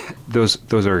astonished.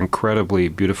 Those are incredibly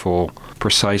beautiful,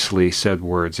 precisely said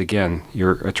words. Again,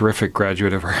 you're a terrific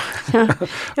graduate of our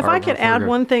If I could add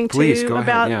one thing, please, too,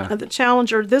 about the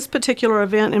Challenger, this particular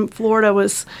event in Florida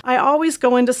I always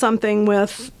go into something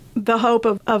with the hope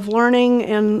of learning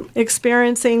and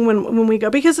experiencing when we go,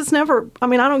 because it's never, I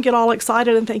mean, I don't get all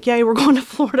excited and think, yay, we're going to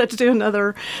Florida to do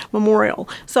another memorial.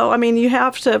 So, I mean, you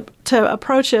have to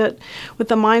approach it with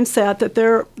the mindset that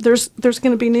there's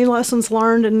going to be new lessons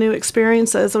learned and new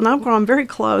experiences. And I've grown very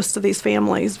close to these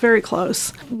families, very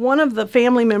close. One of the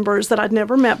family members that I'd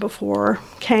never met before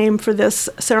came for this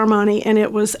ceremony, and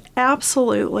it was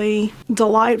absolutely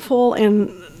delightful and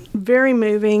very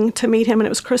moving to meet him, and it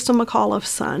was Krista McAuliffe's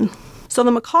son. So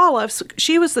the McAuliffes,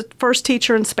 she was the first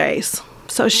teacher in space.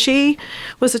 So she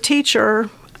was a teacher,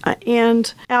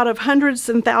 and out of hundreds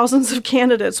and thousands of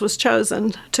candidates was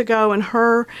chosen to go, and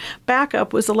her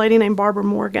backup was a lady named Barbara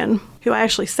Morgan, who I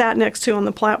actually sat next to on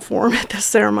the platform at this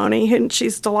ceremony, and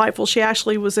she's delightful. She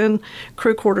actually was in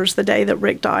crew quarters the day that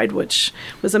Rick died, which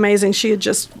was amazing. She had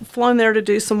just flown there to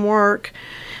do some work,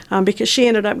 because she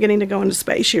ended up getting to go into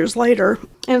space years later.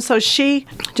 And so she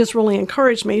just really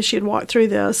encouraged me. She had walked through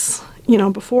this,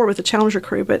 before with the Challenger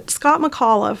crew. But Scott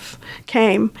McAuliffe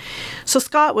came. So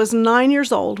Scott was 9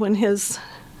 years old when his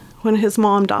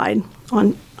mom died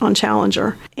on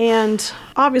Challenger. And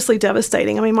obviously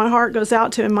devastating. I mean, my heart goes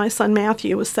out to him. My son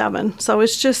Matthew was 7. So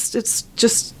it's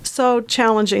just so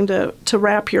challenging to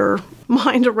wrap your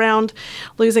mind around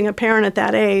losing a parent at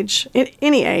that age, at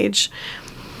any age.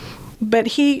 But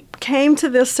he came to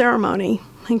this ceremony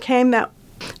and came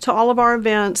to all of our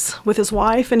events with his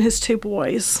wife and his 2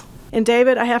 boys. And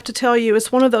David, I have to tell you,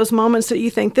 it's one of those moments that you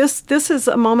think, this is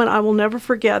a moment I will never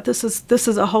forget. This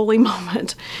is a holy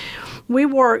moment. We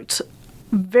worked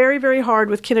very, very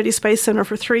hard with Kennedy Space Center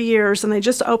for 3 years, and they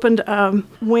just opened a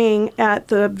wing at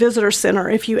the Visitor Center.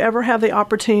 If you ever have the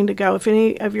opportunity to go, if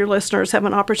any of your listeners have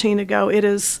an opportunity to go, it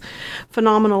is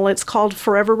phenomenal. It's called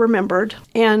Forever Remembered.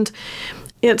 And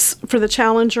it's for the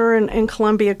Challenger and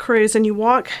Columbia crews, and you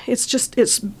walk,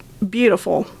 it's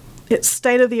beautiful. It's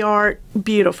state-of-the-art,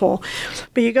 beautiful.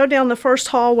 But you go down the first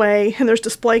hallway, and there's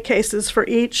display cases for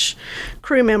each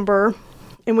crew member,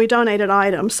 and we donated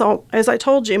items. So, as I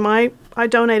told you, I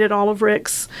donated all of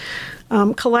Rick's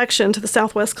collection to the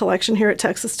Southwest collection here at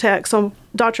Texas Tech. So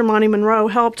Dr. Monty Monroe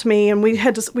helped me, and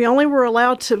we only were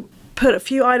allowed to put a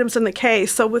few items in the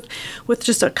case. So with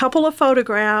just a couple of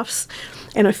photographs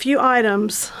and a few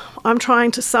items, I'm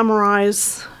trying to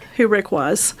summarize who Rick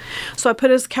was. So I put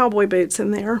his cowboy boots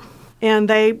in there, and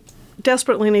they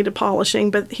desperately needed polishing,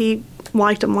 but he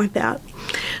liked him like that.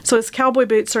 So his cowboy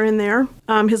boots are in there,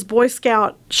 his Boy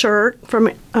Scout shirt from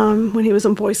when he was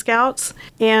in Boy Scouts,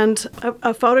 and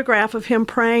a photograph of him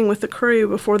praying with the crew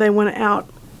before they went out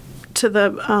to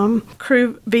the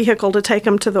crew vehicle to take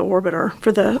him to the orbiter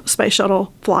for the space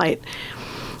shuttle flight.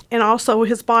 And also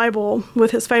his Bible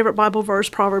with his favorite Bible verse,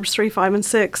 Proverbs 3, 5, and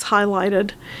 6,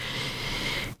 highlighted.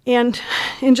 And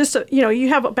in just, you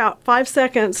have about 5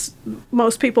 seconds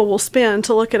most people will spend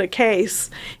to look at a case,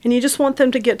 and you just want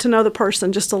them to get to know the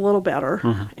person just a little better.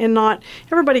 Mm-hmm. And not,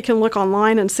 everybody can look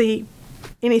online and see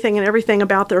anything and everything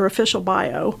about their official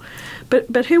bio.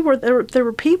 But who were, there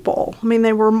were people. I mean,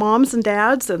 they were moms and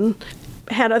dads and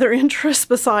had other interests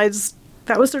besides,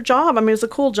 that was their job. I mean, it was a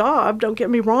cool job, don't get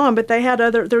me wrong, but they had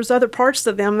there's other parts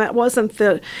to them. That wasn't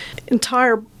the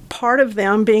entire part of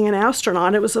them being an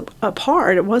astronaut. It was a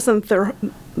part. It wasn't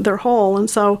their whole. And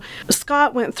so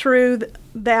Scott went through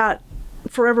that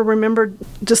forever remembered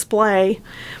display.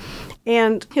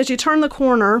 And as you turn the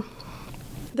corner,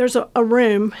 there's a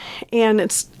room, and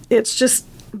it's just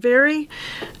very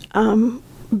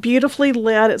beautifully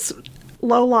lit. It's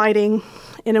low lighting,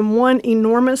 and in one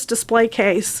enormous display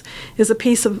case is a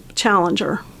piece of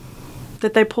Challenger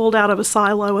that they pulled out of a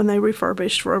silo and they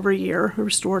refurbished for over a year,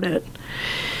 restored it.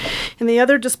 In the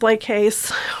other display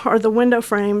case are the window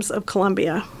frames of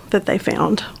Columbia that they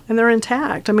found, and they're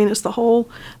intact. I mean, it's the whole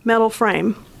metal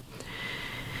frame.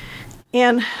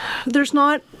 And there's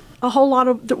not a whole lot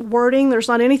of wording. There's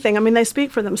not anything. I mean, they speak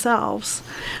for themselves.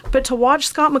 But to watch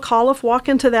Scott McAuliffe walk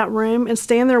into that room and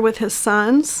stand there with his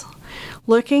sons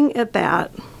looking at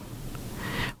that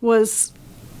was,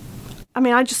 I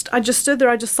mean, I just stood there.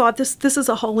 I just thought, this is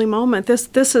a holy moment.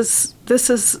 This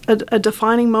is a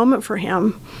defining moment for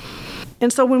him.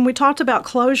 And so when we talked about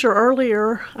closure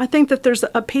earlier, I think that there's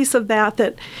a piece of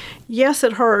that yes,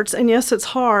 it hurts, and yes, it's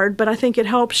hard, but I think it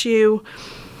helps you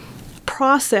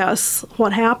process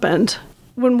what happened.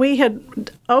 When we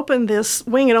had opened this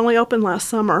wing, it only opened last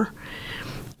summer,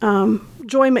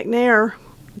 Joy McNair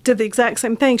did the exact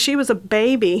same thing. She was a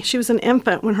baby. She was an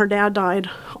infant when her dad died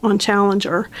on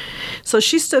Challenger. So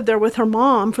she stood there with her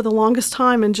mom for the longest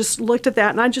time and just looked at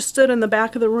that. And I just stood in the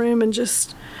back of the room and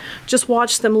just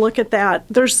watched them look at that.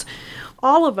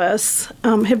 All of us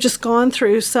have just gone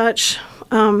through such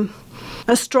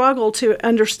a struggle to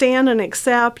understand and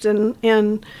accept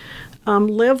and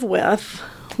live with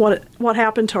what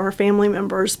happened to our family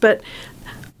members. But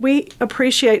we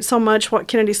appreciate so much what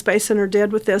Kennedy Space Center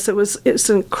did with this. It's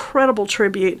an incredible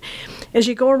tribute. As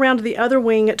you go around to the other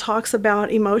wing, it talks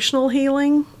about emotional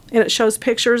healing, and it shows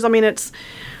pictures. I mean, it's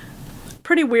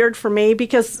pretty weird for me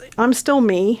because I'm still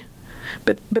me,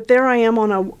 but there I am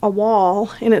on a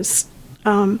wall, and it's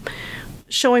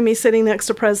showing me sitting next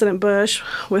to President Bush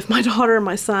with my daughter and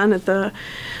my son at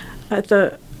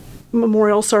the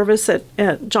memorial service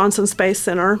at Johnson Space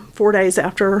Center 4 days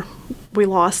after we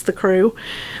lost the crew.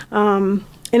 And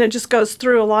it just goes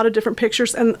through a lot of different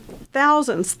pictures and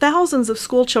thousands of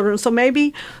school children. So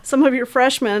maybe some of your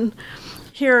freshmen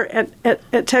here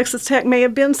at Texas Tech may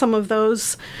have been some of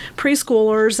those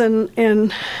preschoolers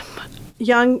and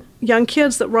young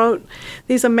kids that wrote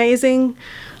these amazing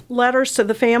letters to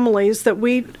the families that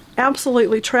we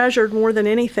absolutely treasured more than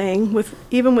anything,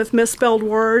 even with misspelled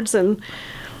words and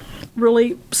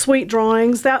really sweet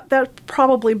drawings. That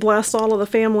probably blessed all of the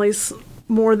families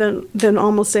more than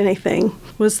almost anything,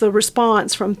 was the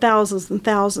response from thousands and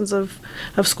thousands of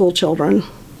school children.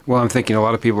 Well, I'm thinking a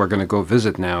lot of people are going to go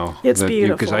visit now. It's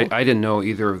beautiful. Because I didn't know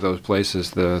either of those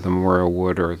places, the Memorial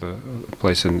Wood or the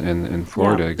place in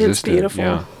Florida, existed. It's beautiful.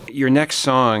 Yeah. Your next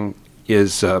song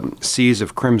is Seas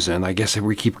of Crimson. I guess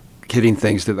we keep hitting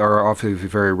things that are often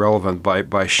very relevant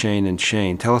by Shane and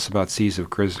Shane. Tell us about Seas of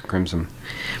Crimson.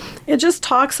 It just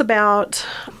talks about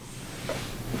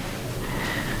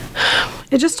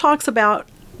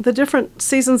the different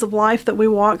seasons of life that we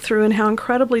walk through and how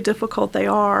incredibly difficult they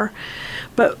are.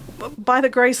 But by the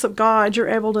grace of God, you're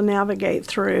able to navigate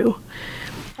through.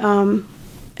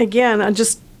 Again,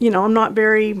 I'm not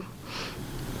very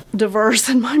diverse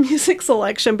in my music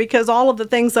selection because all of the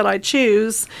things that I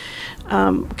choose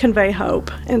convey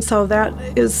hope. And so that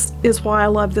is why I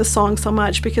love this song so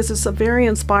much, because it's a very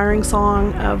inspiring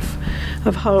song of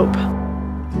hope.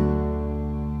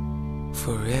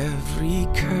 For every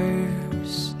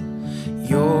curse,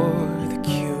 you're the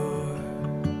cure.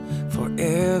 For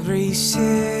every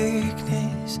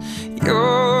sickness,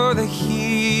 you're the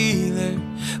healer.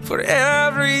 For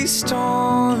every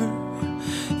storm,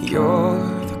 you're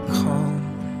the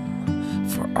calm.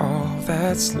 For all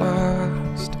that's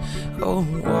lost, oh,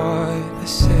 what a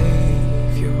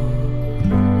Savior.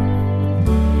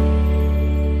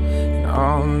 And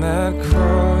on that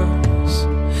cross,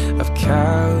 of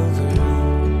Calvary.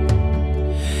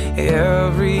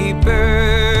 Every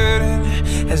burden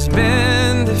has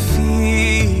been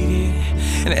defeated,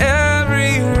 and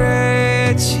every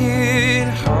wretched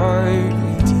heart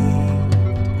redeemed.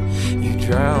 You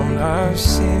drown our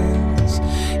sins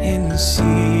in the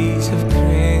seas of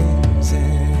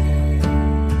crimson.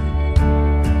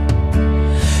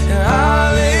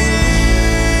 Hallelujah,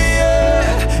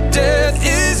 death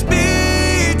is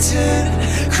beaten,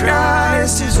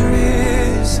 Christ is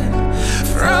risen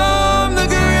from the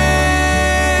grave.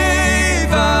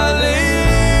 Hallelujah,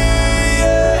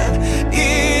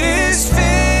 it is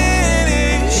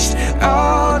finished.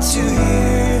 All to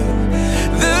you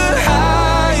the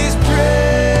highest praise.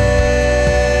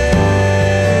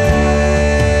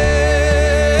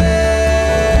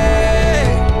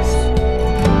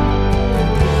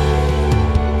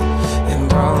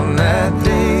 And on that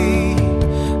day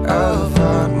of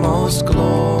utmost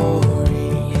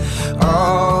glory,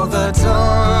 all the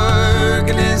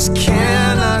darkness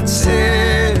cannot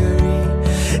tarry.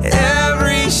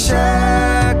 Every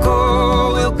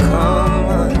shackle will come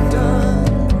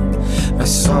undone. My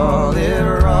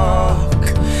solid rock,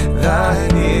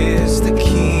 thine is the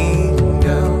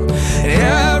kingdom.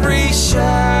 Every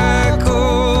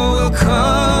shackle will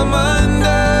come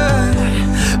undone.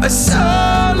 My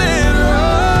solid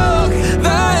rock,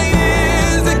 thine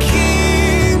is the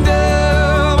kingdom.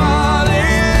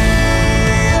 Hallelujah,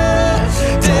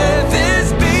 death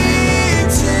is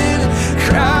beaten,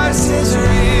 Christ is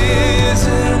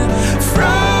risen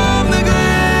from the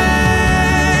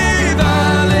grave.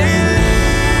 Hallelujah,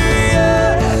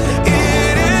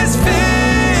 it is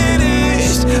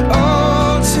finished.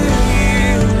 All to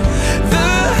you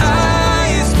the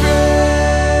highest praise.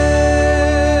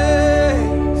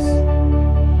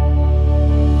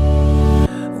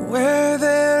 Where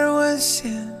there was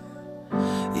sin,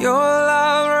 your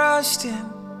love rushed in.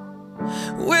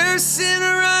 Where sin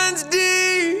runs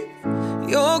deep,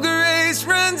 your grace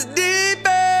runs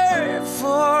deeper.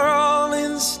 For all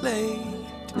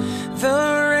enslaved,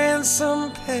 the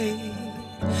ransom paid.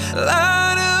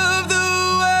 Light of the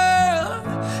world,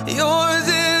 yours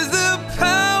is the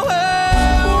power.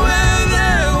 Where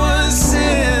there was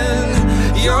sin,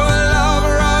 your love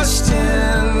rushed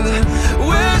in.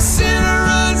 Where sin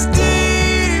runs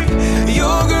deep,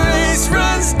 your grace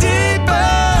runs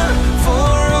deeper.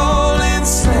 For all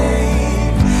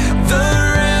enslaved, the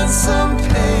ransom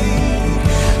paid.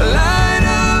 Light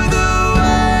of the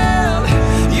world,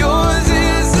 yours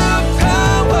is the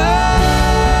power.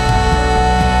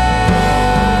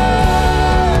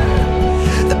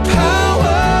 The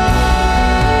power.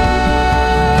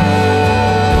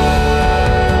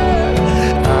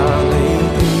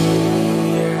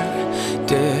 Hallelujah,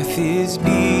 death is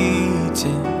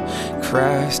beaten,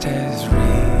 Christ has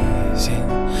risen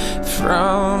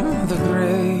from the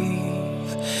grave.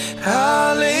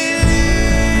 Hallelujah,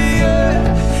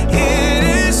 it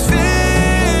is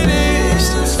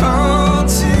finished. All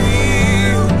to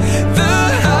you the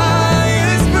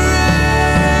highest praise.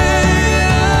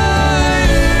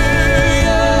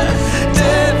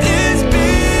 Death is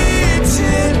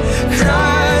beaten,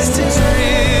 Christ is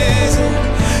risen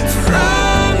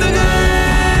from the grave.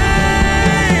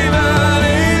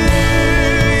 Hallelujah,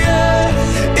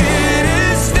 it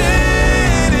is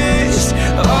finished.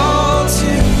 All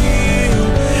to you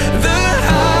the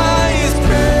highest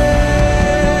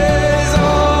praise.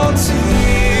 All to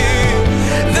you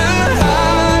the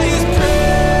highest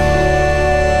praise.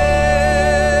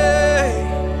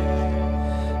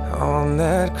 On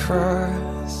that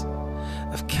cross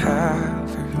of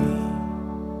Calvary,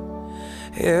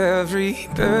 every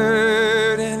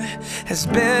burden has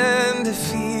been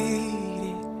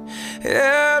defeated,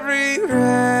 every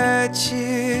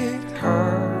wretched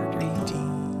heart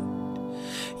redeemed.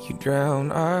 You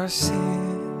drown our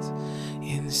sins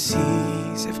in the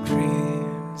seas of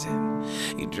crimson.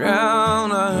 You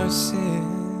drown our sins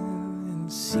in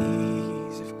the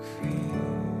seas of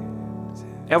crimson.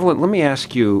 Evelyn, let me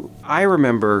ask you, I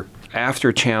remember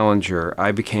after Challenger,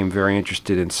 I became very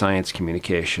interested in science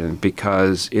communication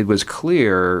because it was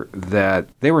clear that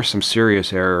there were some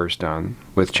serious errors done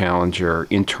with Challenger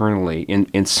internally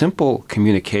in simple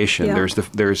communication. Yeah.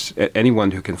 There's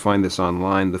anyone who can find this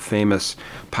online, the famous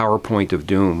PowerPoint of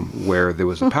Doom, where there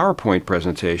was a PowerPoint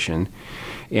presentation,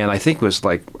 and I think it was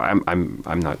like I'm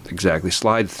not exactly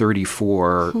slide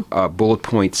 34, bullet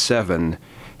point 7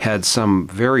 had some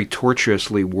very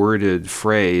tortuously worded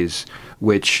phrase,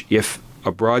 which if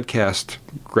a broadcast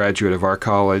graduate of our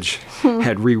college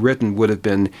had rewritten would have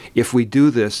been, if we do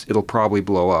this, it'll probably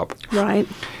blow up. Right.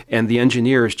 And the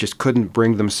engineers just couldn't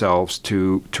bring themselves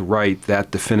to write that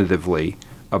definitively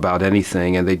about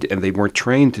anything, and they weren't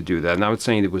trained to do that. And I'm not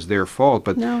saying it was their fault,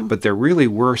 but there really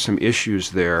were some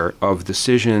issues there of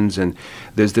decisions, and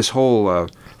there's this whole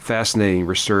fascinating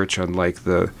research on like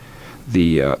the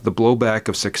blowback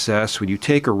of success. When you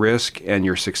take a risk and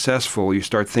you're successful, you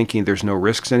start thinking there's no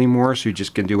risks anymore, so you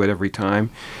just can do it every time.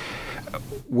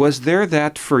 Was there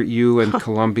that for you in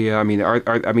Columbia? I mean,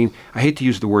 I hate to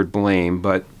use the word blame,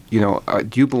 but do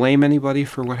you blame anybody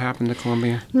for what happened to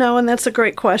Columbia? No, and that's a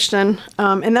great question.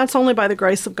 And that's only by the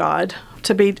grace of God,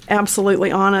 to be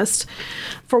absolutely honest.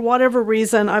 For whatever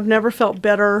reason, I've never felt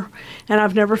bitter, and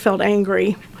I've never felt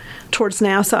angry towards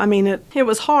NASA. I mean, it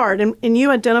was hard, and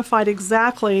you identified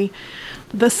exactly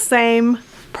the same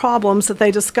problems that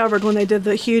they discovered when they did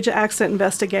the huge accident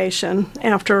investigation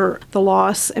after the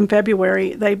loss in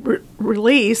February. They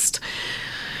released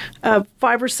a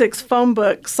 5 or 6 phone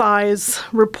book size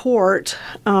report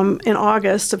in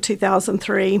August of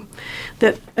 2003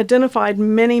 that identified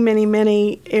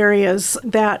many areas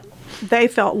that they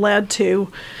felt led to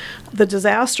the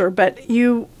disaster. But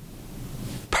you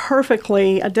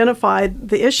perfectly identified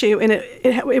the issue, and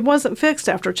it wasn't fixed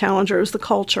after Challenger. It was the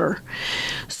culture.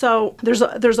 So there's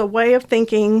a way of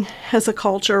thinking as a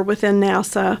culture within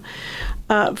NASA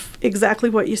of exactly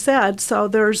what you said. So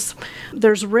there's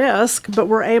risk, but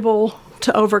we're able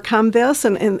to overcome this,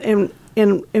 and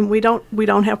we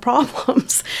don't have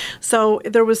problems. So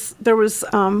there was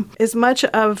as much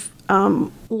of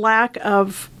lack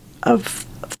of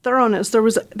thoroughness.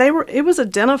 It was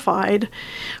identified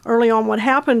early on what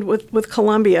happened with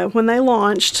Columbia when they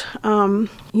launched.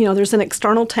 There's an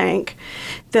external tank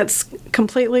that's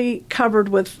completely covered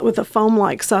with a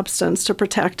foam-like substance to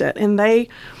protect it, and they,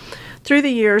 through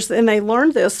the years, and they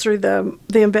learned this through the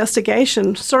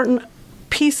investigation, certain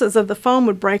pieces of the foam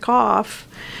would break off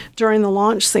during the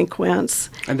launch sequence.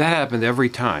 And that happened every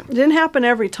time. It didn't happen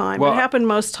every time. Well, it happened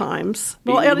most times.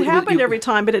 Well, it happened every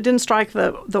time, but it didn't strike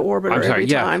the orbiter every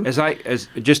time. As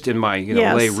just in my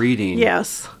lay reading.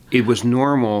 Yes. It was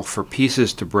normal for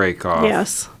pieces to break off.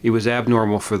 Yes. It was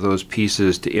abnormal for those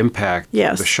pieces to impact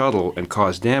the shuttle and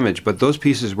cause damage, but those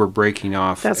pieces were breaking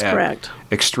off at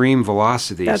extreme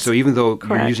velocity. So even though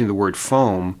you're using the word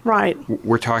foam, right,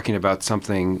 we're talking about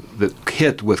something that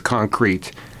hit with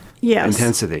concrete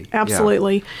intensity.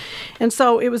 Absolutely. Yeah. And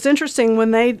so it was interesting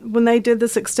when they did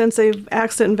this extensive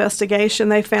accident investigation,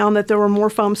 they found that there were more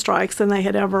foam strikes than they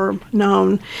had ever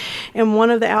known. And one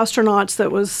of the astronauts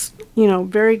that was,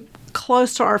 very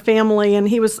close to our family, and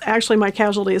he was actually my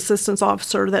casualty assistance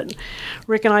officer that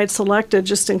Rick and I had selected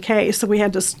just in case. So we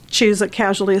had to choose a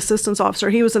casualty assistance officer.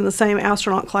 He was in the same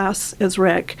astronaut class as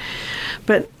Rick.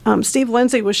 But Steve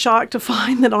Lindsay was shocked to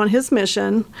find that on his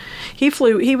mission, he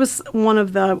was one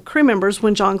of the crew members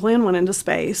when John Glenn went into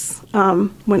space,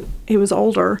 when he was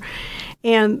older.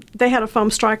 And they had a foam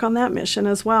strike on that mission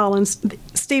as well. And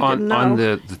Steve didn't know. On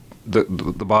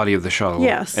the body of the shuttle.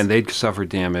 Yes. And they'd suffered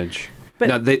damage.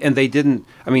 But they didn't.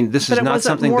 I mean, this is not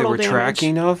something they were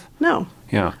tracking of. No.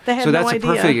 Yeah. They had so that's no a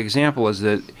idea. perfect example. Is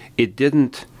that it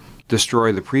didn't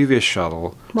destroy the previous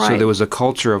shuttle. Right. So there was a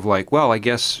culture of like, well, I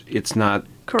guess it's not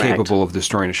capable of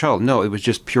destroying a shuttle. No, it was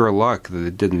just pure luck that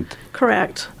it didn't.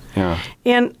 Correct. Yeah.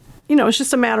 And it's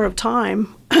just a matter of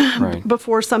time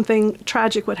before something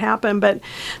tragic would happen. But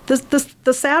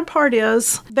the sad part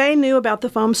is they knew about the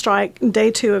foam strike day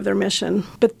 2 of their mission,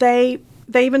 but they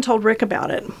even told Rick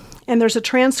about it. And there's a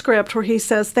transcript where he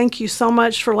says, "Thank you so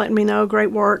much for letting me know.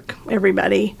 Great work,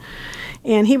 everybody."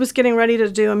 And he was getting ready to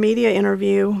do a media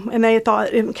interview, and they thought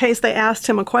in case they asked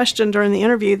him a question during the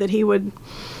interview that he would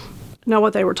know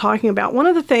what they were talking about. One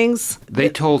of the things they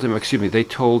told him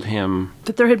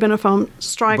that there had been a foam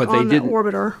strike on the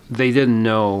orbiter. They didn't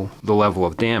know the level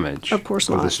of damage. Of course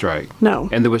not. Of the strike. No.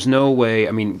 And there was no way.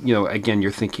 I mean, again,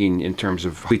 you're thinking in terms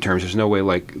of terms. There's no way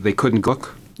like they couldn't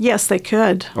look. Yes, they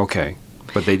could. Okay.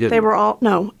 But they didn't. They were all,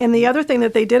 no. And the other thing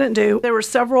that they didn't do, there were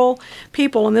several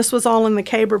people, and this was all in the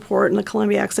CABE report and the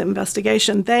Columbia accident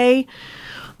investigation.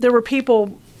 There were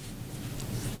people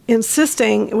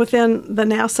insisting within the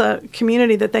NASA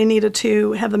community that they needed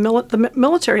to have the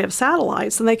military have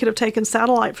satellites, and they could have taken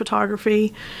satellite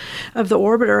photography of the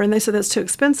orbiter, and they said that's too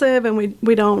expensive, and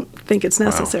we don't think it's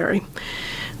necessary. Wow.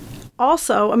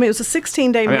 Also, I mean, it was a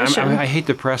 16-day mission. I hate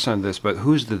to press on this, but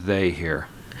who's the they here?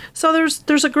 So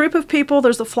there's a group of people,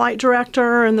 there's a flight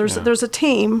director, and there's a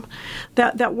team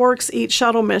that works each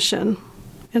shuttle mission.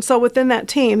 And so within that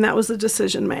team, that was the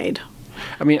decision made.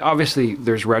 I mean, obviously,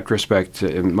 there's retrospect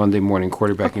in Monday morning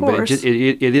quarterbacking, but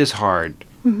it is hard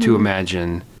to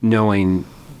imagine knowing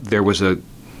there was a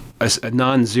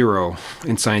non-zero,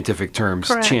 in scientific terms,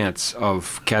 chance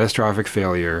of catastrophic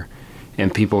failure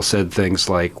And people said things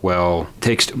like, well, it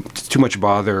takes too much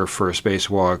bother for a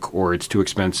spacewalk, or it's too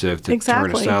expensive to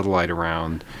turn a satellite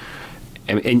around.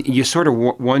 And you sort of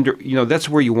wonder, that's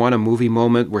where you want a movie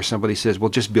moment where somebody says, well,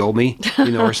 just build me,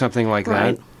 or something like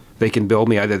right. that. They can build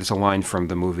me. There's a line from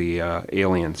the movie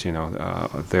Aliens,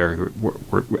 we're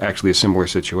actually a similar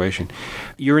situation.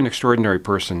 You're an extraordinary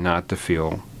person not to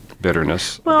feel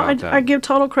bitterness about that. I give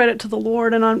total credit to the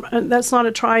Lord, and that's not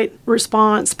a trite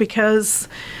response, because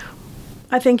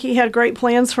I think He had great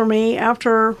plans for me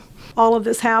after all of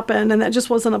this happened, and that just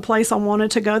wasn't a place I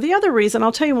wanted to go. The other reason,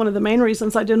 I'll tell you one of the main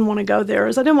reasons I didn't want to go there,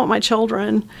 is I didn't want my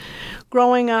children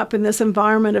growing up in this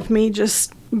environment of me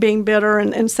just being bitter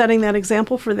and setting that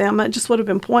example for them. That just would have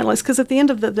been pointless, because at the end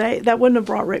of the day, that wouldn't have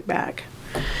brought Rick back.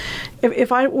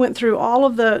 If I went through all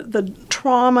of the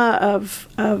trauma of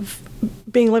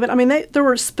being livid, there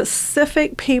were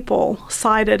specific people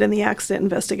cited in the accident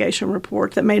investigation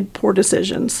report that made poor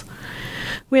decisions.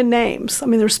 We had names.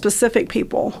 There's specific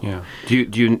people. Yeah.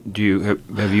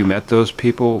 Have you met those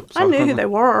people? I knew who they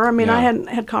were. I hadn't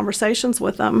had conversations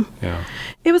with them. Yeah.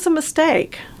 It was a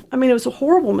mistake. It was a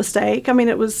horrible mistake.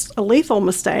 It was a lethal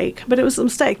mistake, but it was a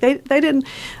mistake. They didn't.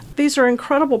 These are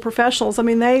incredible professionals.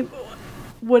 They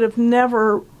would have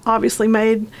never obviously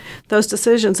made those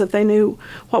decisions if they knew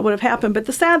what would have happened. But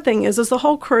the sad thing is the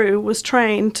whole crew was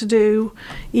trained to do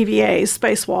EVAs,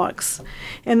 spacewalks,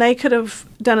 and they could have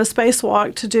done a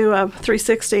spacewalk to do a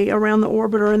 360 around the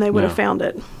orbiter, and they would have found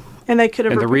it. And they could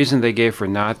have. And the reason they gave for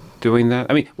not doing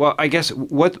that? I guess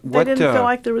what they didn't feel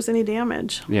like there was any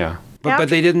damage. Yeah. But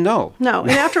they didn't know. No, and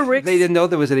after Rick's... they didn't know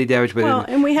there was any damage. But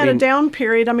and we had a down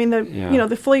period.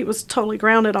 The fleet was totally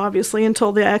grounded, obviously,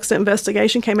 until the accident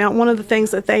investigation came out. One of the things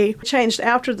that they changed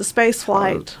after the space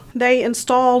flight, they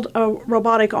installed a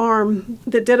robotic arm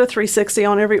that did a 360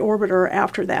 on every orbiter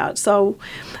after that. So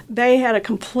they had a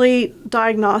complete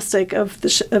diagnostic of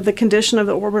the condition of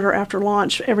the orbiter after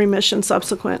launch, every mission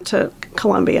subsequent to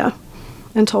Columbia,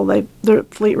 until the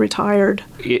fleet retired.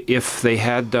 If they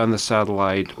had done the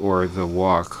satellite or the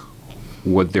walk,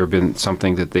 would there have been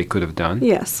something that they could have done?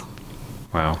 Yes.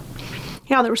 Wow.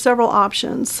 Yeah, there were several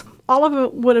options. All of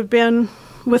it would have been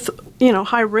with,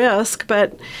 high risk,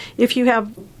 but if you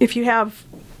have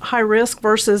high risk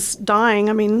versus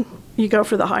dying, you go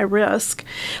for the high risk.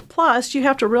 Plus, you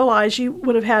have to realize you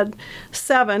would have had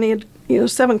 7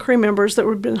 crew members that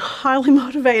would have been highly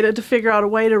motivated to figure out a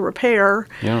way to repair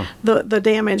the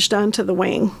damage done to the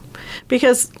wing.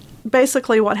 Because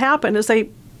basically what happened is they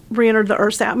re-entered the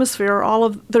Earth's atmosphere.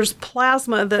 There's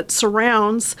plasma that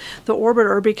surrounds the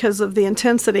orbiter because of the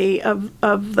intensity of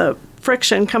the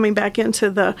friction coming back into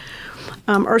the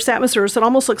Earth's atmosphere. So it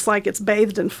almost looks like it's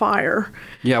bathed in fire.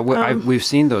 Yeah, we've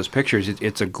seen those pictures.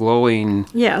 It's a glowing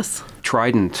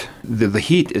trident. The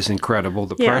heat is incredible.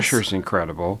 The pressure is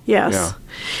incredible. Yes. Yeah.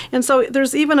 And so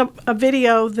there's even a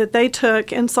video that they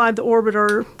took inside the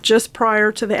orbiter just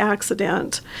prior to the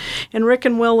accident. And Rick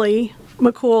and Willie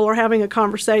McCool are having a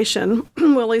conversation.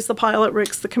 Willie's the pilot,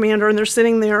 Rick's the commander, and they're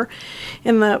sitting there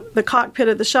in the cockpit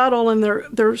of the shuttle, and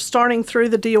they're starting through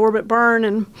the deorbit burn,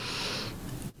 and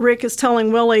Rick is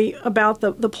telling Willie about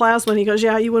the plasma, and he goes,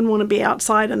 yeah, you wouldn't want to be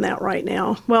outside in that right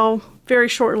now. Well, very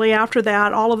shortly after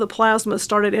that, all of the plasma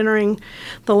started entering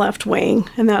the left wing,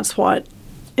 and that's what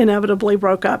inevitably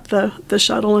broke up the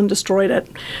shuttle and destroyed it.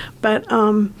 But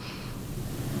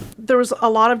there was a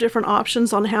lot of different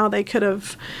options on how they could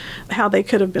have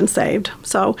been saved.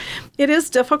 So it is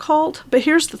difficult, but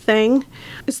here's the thing.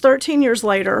 It's 13 years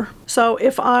later. So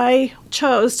if I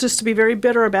chose just to be very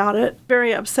bitter about it,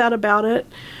 very upset about it,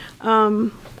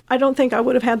 I don't think I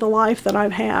would have had the life that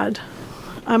I've had.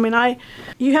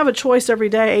 You have a choice every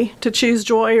day to choose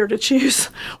joy or to choose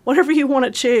whatever you want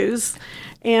to choose.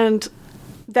 And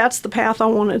that's the path I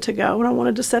wanted to go. And I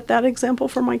wanted to set that example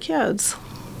for my kids.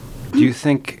 Do you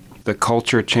think the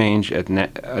culture change at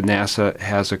NASA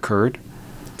has occurred?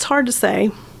 It's hard to say.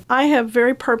 I have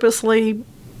very purposely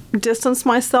distanced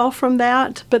myself from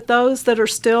that, but those that are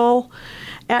still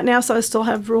at NASA, I still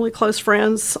have really close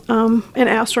friends and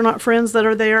astronaut friends that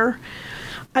are there.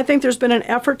 I think there's been an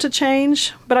effort to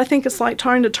change, but I think it's like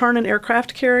trying to turn an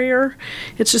aircraft carrier.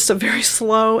 It's just a very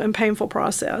slow and painful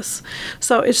process.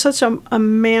 So it's such a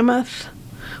mammoth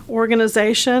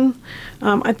organization.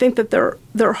 I think that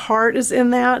their heart is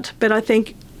in that, but I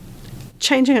think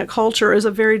changing a culture is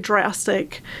a very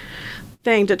drastic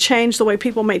thing to change the way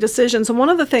people make decisions. And one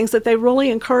of the things that they really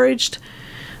encouraged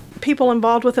people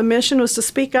involved with a mission was to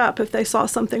speak up if they saw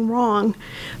something wrong.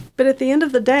 But at the end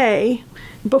of the day,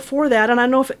 before that, and I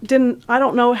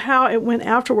don't know how it went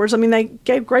afterwards. They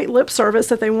gave great lip service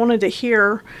that they wanted to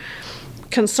hear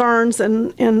concerns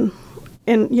and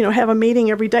and have a meeting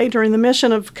every day during the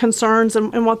mission of concerns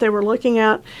and what they were looking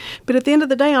at. But at the end of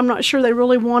the day, I'm not sure they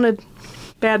really wanted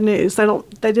bad news. They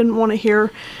didn't want to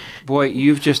hear. Boy,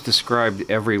 you've just described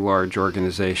every large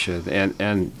organization, and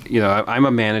I'm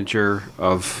a manager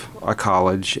of a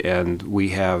college, and we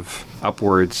have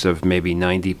upwards of maybe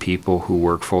 90 people who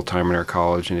work full-time in our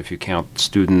college, and if you count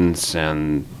students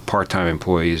and part-time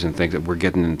employees and things, that we're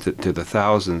getting into the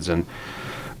thousands. And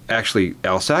actually,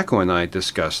 Al Sacco and I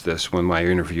discussed this when I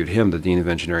interviewed him, the dean of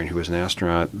engineering, who was an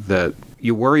astronaut, that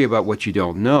you worry about what you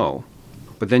don't know.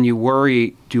 But then you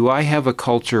worry, do I have a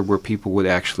culture where people would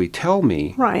actually tell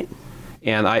me? Right.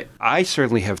 And I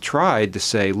certainly have tried to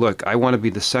say, look, I want to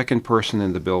be the second person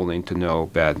in the building to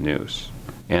know bad news.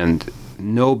 And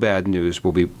no bad news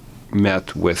will be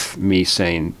met with me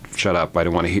saying, shut up, I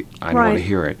don't want to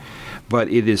hear it. But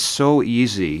it is so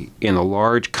easy in a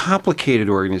large, complicated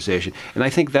organization. And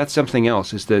I think that's something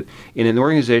else, is that in an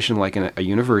organization like a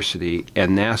university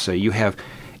and NASA, you have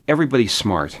everybody's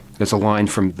smart. That's a line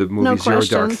from the movie Zero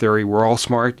Dark Thirty. We're all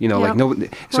smart,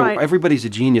 So everybody's a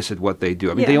genius at what they do.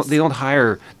 I mean, they don't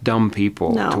hire dumb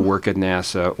people to work at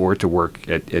NASA or to work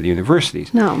at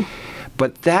universities. No.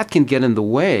 But that can get in the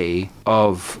way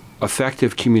of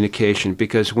effective communication,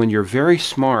 because when you're very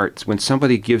smart, when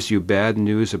somebody gives you bad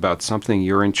news about something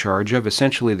you're in charge of,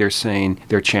 essentially they're saying,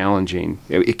 they're challenging.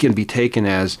 It can be taken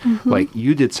as like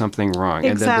you did something wrong.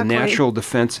 Exactly. And then the natural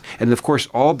defense, and of course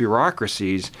all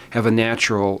bureaucracies have a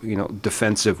natural,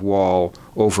 defensive wall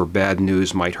over bad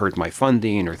news might hurt my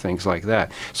funding or things like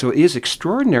that. So it is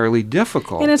extraordinarily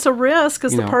difficult. And it's a risk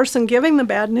as the person giving the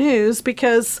bad news,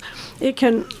 because it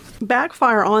can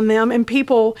backfire on them, and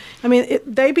people,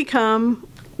 they become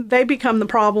the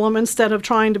problem instead of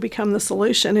trying to become the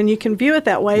solution. And you can view it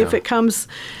that way if it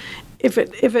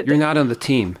you're not on the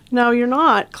team. No, you're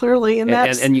not, clearly.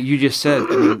 And you just said,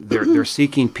 they're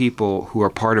seeking people who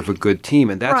are part of a good team,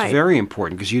 and that's very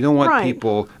important, because you don't want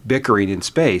people bickering in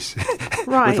space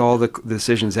with all the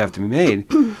decisions that have to be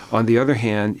made. On the other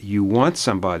hand, you want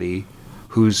somebody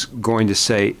who's going to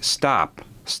say, stop.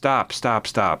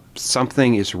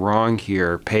 Something is wrong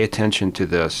here. Pay attention to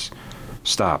this.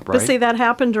 Stop, right? But see, that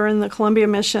happened during the Columbia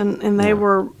mission, and they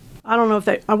were, I don't know if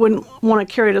I wouldn't want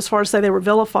to carry it as far as say they were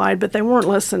vilified, but they weren't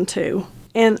listened to.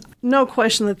 And no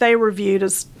question that they were viewed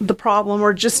as the problem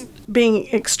or just being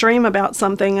extreme about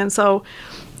something. And so,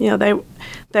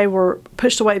 they were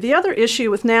pushed away. The other issue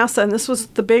with NASA, and this was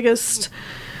the biggest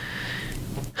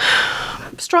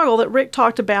struggle that Rick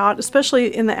talked about,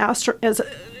 especially in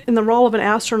in the role of an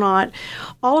astronaut,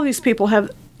 all of these people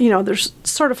have, they're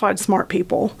certified smart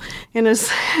people. And as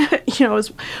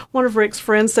one of Rick's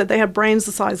friends said, they have brains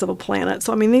the size of a planet.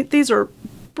 So, these are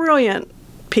brilliant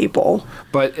people.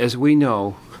 But as we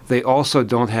know, they also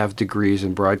don't have degrees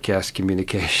in broadcast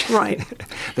communication. Right.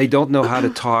 They don't know how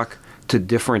to talk to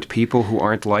different people who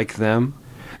aren't like them.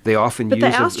 They often but the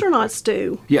astronauts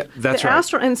do. Yeah, that's right.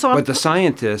 But the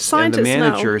scientists and the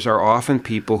managers are often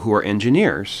people who are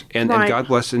engineers. And God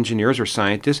bless engineers or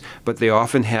scientists, but they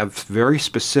often have very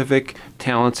specific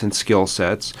talents and skill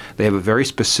sets. They have a very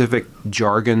specific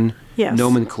jargon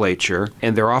nomenclature,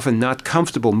 and they're often not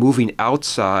comfortable moving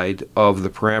outside of the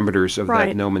parameters of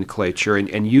that nomenclature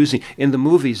and using. In the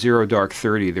movie Zero Dark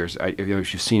 30, I don't know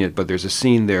if you've seen it, but there's a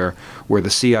scene there where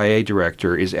the CIA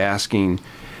director is asking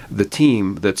the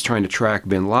team that's trying to track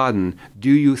bin Laden, do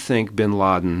you think bin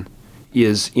Laden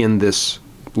is in this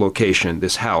location,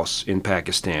 this house in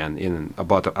Pakistan, in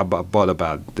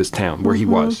Abbottabad, this town where he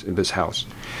was, in this house?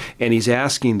 And he's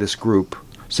asking this group,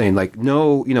 saying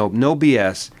no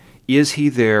BS, is he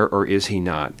there or is he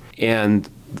not? And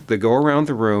they go around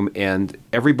the room, and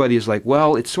everybody is like,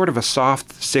 well, it's sort of a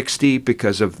soft 60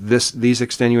 because of these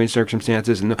extenuating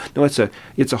circumstances, and no, it's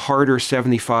a harder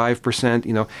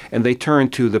 75%, and they turn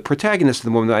to the protagonist of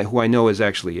the movie, who I know is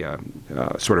actually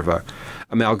sort of a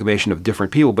amalgamation of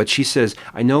different people, but she says,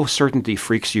 I know certainty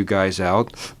freaks you guys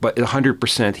out, but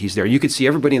 100% he's there. You could see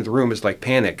everybody in the room is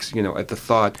panics, at the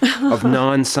thought of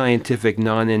non-scientific,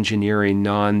 non-engineering,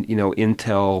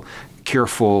 intel,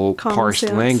 careful,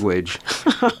 parsed language,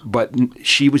 but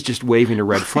she was just waving a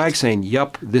red flag saying,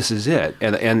 yup, this is it.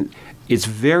 And it's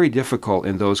very difficult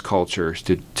in those cultures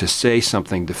to say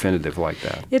something definitive like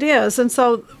that. It is. And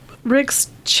so Rick's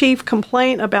chief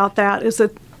complaint about that is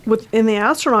that within the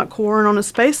astronaut corps and on a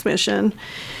space mission,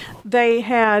 they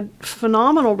had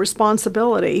phenomenal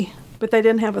responsibility, but they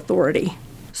didn't have authority.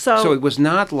 So it was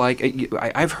not like,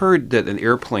 I've heard that an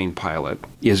airplane pilot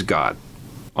is God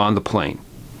on the plane.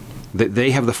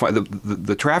 They have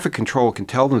the traffic control can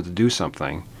tell them to do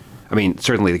something. I mean,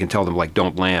 certainly they can tell them, like,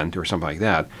 don't land or something like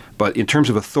that. But in terms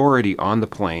of authority on the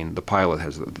plane, the pilot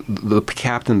has the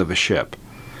captain of a ship.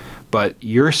 But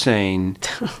you're saying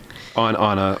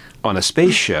on a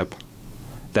spaceship,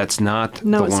 that's not the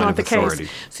line of authority.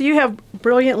 Case. So you have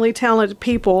brilliantly talented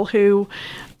people who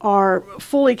are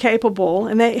fully capable,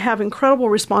 and they have incredible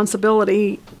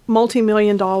responsibility,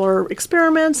 multi-million-dollar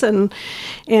experiments and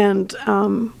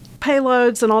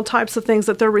payloads and all types of things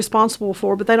that they're responsible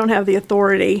for, but they don't have the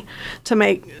authority to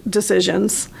make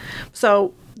decisions.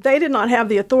 So they did not have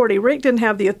the authority. Rick didn't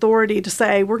have the authority to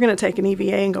say, we're going to take an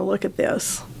EVA and go look at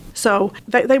this. So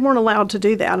they weren't allowed to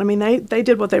do that. I mean, they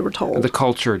did what they were told. The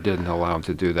culture didn't allow them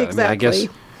to do that. Exactly. I mean, I guess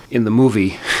in the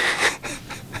movie,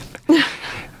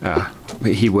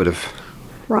 he would have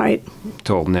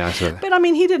told NASA. But I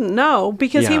mean, he didn't know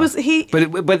because he.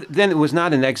 But then it was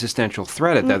not an existential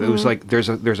threat at that. Mm-hmm. It was like there's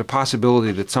a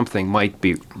possibility that something might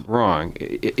be wrong.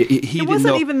 It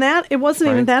wasn't even that. It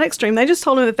wasn't even that extreme. They just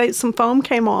told him that some foam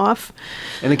came off.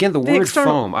 And again, the word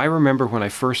foam. I remember when I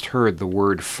first heard the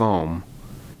word foam,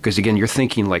 because again, you're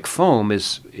thinking like foam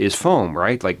is foam,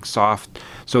 right? Like soft.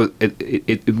 So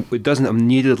it doesn't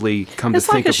immediately come to think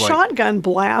of like... It's like a shotgun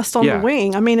blast on the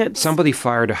wing. I mean, it's... Somebody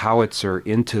fired a howitzer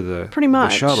into the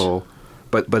shuttle,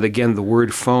 but again, the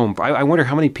word foam... I wonder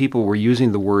how many people were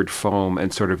using the word foam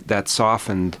and sort of that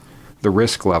softened the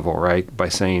risk level, right, by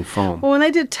saying foam. Well, when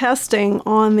they did testing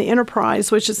on the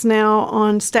Enterprise, which is now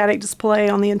on static display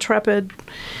on the Intrepid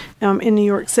in New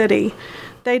York City,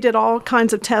 they did all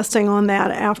kinds of testing on that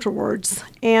afterwards,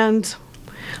 and...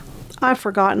 I've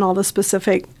forgotten all the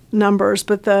specific numbers,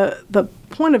 but the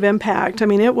point of impact, I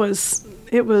mean, it was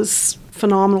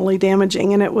phenomenally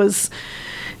damaging, and it was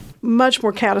much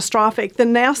more catastrophic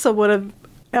than NASA would have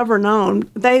ever known.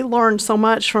 They learned so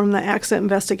much from the accident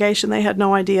investigation, they had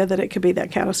no idea that it could be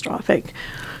that catastrophic.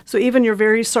 So even your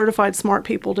very certified smart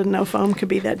people didn't know foam could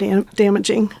be that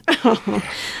damaging.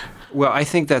 Well, I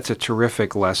think that's a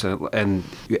terrific lesson, and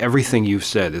everything you've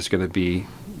said is going to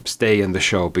stay in the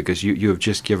show because you have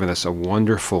just given us a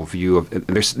wonderful view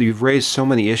of. You've raised so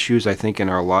many issues, I think, in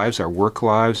our lives, our work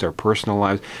lives, our personal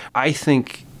lives. I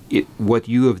think what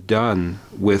you have done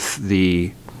with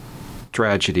the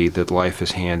tragedy that life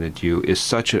has handed you is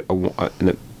such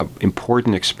an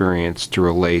important experience to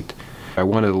relate. I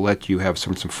wanted to let you have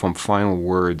some final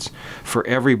words for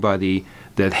everybody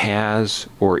that has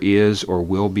or is or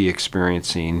will be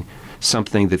experiencing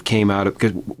something that came out of,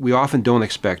 because we often don't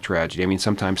expect tragedy. I mean,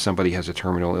 sometimes somebody has a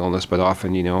terminal illness, but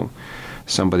often,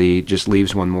 somebody just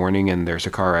leaves one morning and there's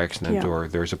a car accident or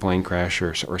there's a plane crash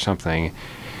or something.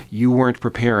 You weren't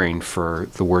preparing for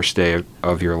the worst day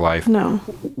of your life. No.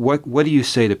 What do you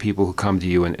say to people who come to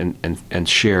you and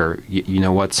share, you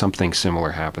know what, something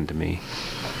similar happened to me?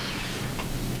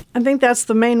 I think that's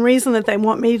the main reason that they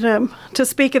want me to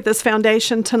speak at this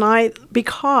foundation tonight,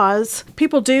 because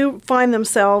people do find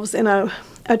themselves in a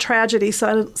tragedy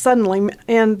suddenly,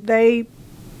 and they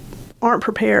aren't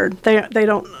prepared. They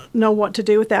don't know what to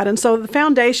do with that. And so the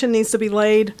foundation needs to be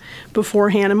laid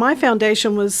beforehand. And my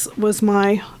foundation was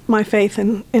my faith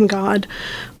in God.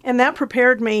 And that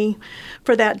prepared me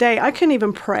for that day. I couldn't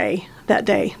even pray that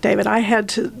day, David. I had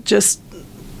to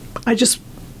I just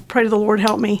pray to the Lord,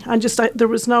 help me. There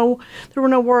were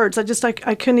no words. I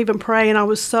couldn't even pray, and I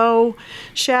was so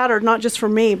shattered, not just for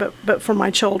me, but for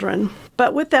my children.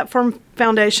 But with that firm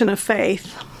foundation of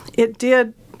faith, it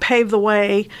did pave the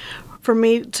way for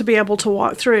me to be able to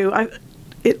walk through.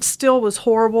 It still was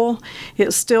horrible.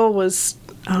 It still was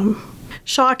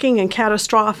shocking and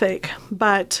catastrophic,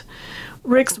 but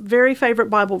Rick's very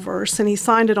favorite Bible verse, and he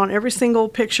signed it on every single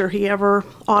picture he ever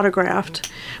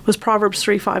autographed, was Proverbs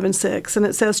 3, 5, and 6. And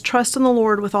it says, trust in the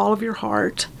Lord with all of your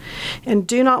heart, and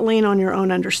do not lean on your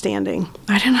own understanding.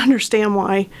 I didn't understand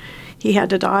why he had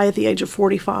to die at the age of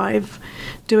 45,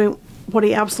 doing what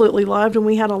he absolutely loved, and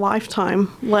we had a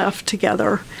lifetime left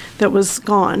together that was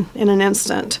gone in an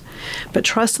instant. But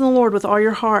trust in the Lord with all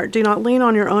your heart. Do not lean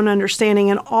on your own understanding.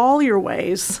 In all your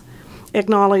ways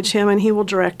acknowledge him, and he will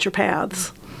direct your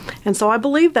paths. And so I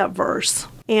believe that verse.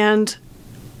 And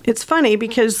it's funny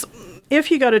because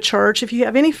if you go to church, if you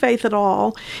have any faith at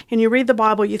all, and you read the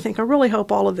Bible, you think, I really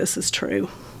hope all of this is true.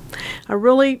 I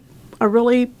really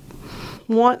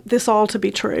want this all to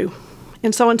be true.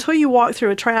 And so until you walk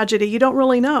through a tragedy, you don't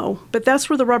really know. But that's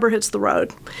where the rubber hits the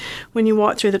road, when you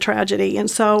walk through the tragedy. And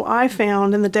so I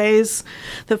found in the days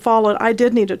that followed, I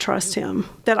did need to trust him,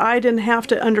 that I didn't have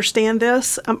to understand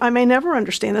this. I may never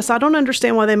understand this. I don't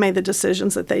understand why they made the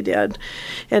decisions that they did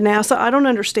at NASA. I don't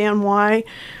understand why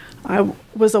I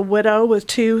was a widow with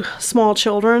 2 small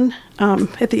children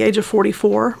at the age of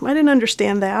 44. I didn't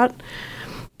understand that.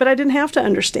 But I didn't have to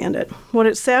understand it. What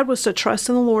it said was to trust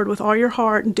in the Lord with all your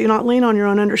heart and do not lean on your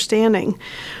own understanding.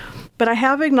 But I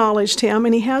have acknowledged him,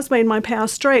 and he has made my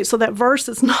path straight. So that verse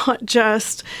is not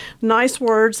just nice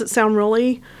words that sound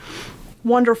really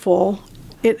wonderful.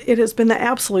 It has been the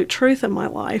absolute truth in my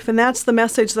life, and that's the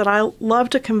message that I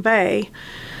love to convey.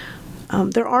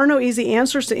 There are no easy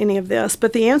answers to any of this,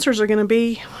 but the answers are going to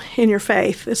be in your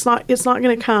faith. It's not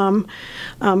going to come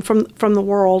from the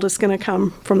world. It's going to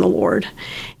come from the Lord.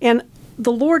 And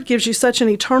the Lord gives you such an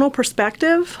eternal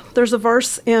perspective. There's a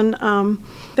verse in, I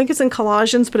think it's in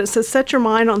Colossians, but it says, set your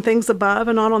mind on things above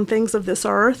and not on things of this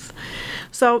earth.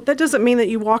 So that doesn't mean that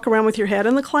you walk around with your head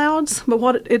in the clouds, but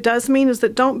what it does mean is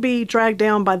that don't be dragged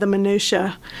down by the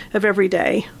minutia of every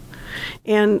day.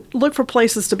 And look for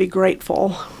places to be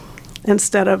grateful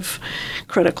instead of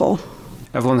critical.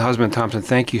 Evelyn, husband Thompson,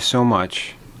 thank you so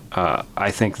much. I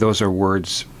think those are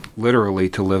words literally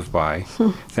to live by.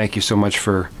 Thank you so much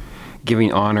for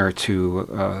giving honor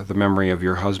to the memory of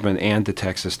your husband and to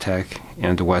Texas Tech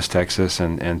and to West Texas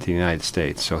and to the United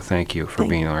States. So thank you for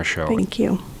being on our show. Thank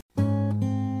you.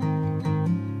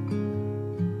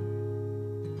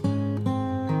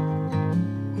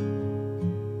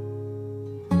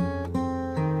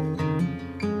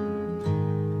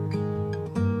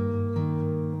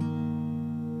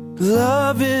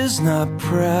 Love is not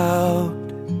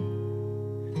proud.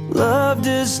 Love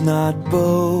does not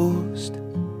boast.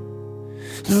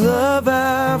 Love,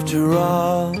 after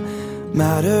all,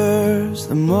 matters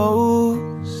the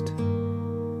most.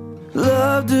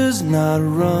 Love does not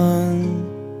run.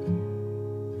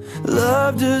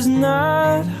 Love does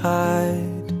not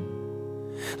hide.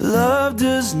 Love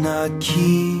does not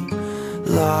keep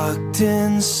locked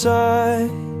inside.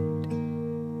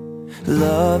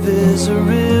 Love is a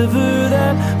river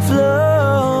that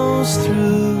flows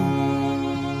through,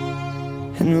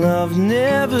 and love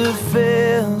never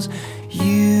fails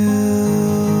you.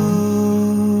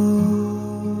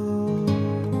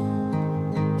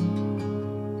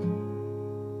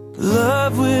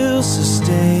 Love will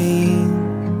sustain.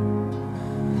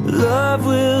 Love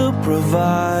will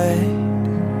provide.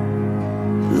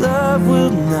 Love will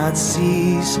not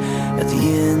cease at the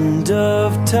end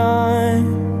of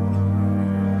time.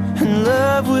 And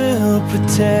love will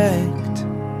protect.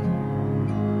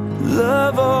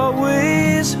 Love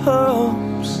always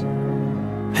hopes.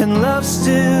 And love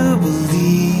still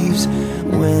believes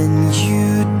when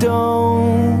you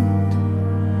don't.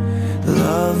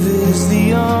 Love is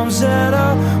the arms that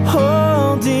are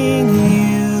holding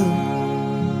you.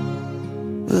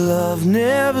 Love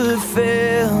never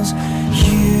fails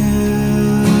you.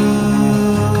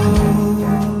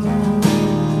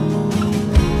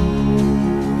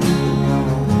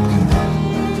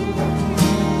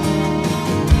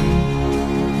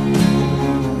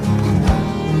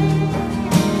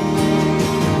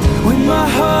 My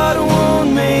heart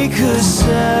won't make a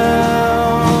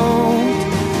sound,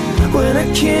 when I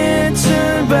can't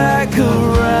turn back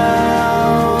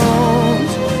around,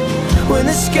 when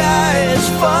the sky is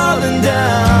falling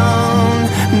down.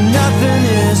 Nothing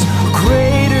is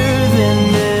greater than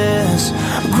this,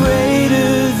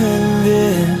 greater than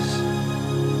this.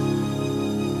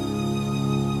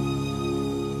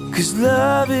 'Cause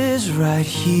love is right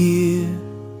here.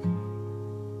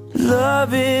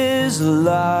 Love is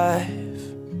alive.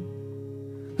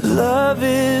 Love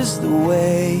is the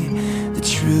way, the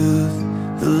truth,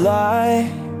 the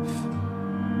life.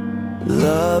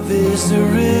 Love is the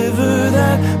river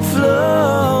that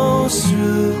flows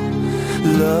through.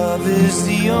 Love is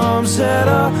the arms that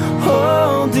are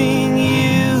holding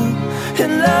you.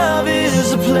 And love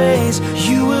is a place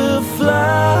you will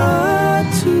fly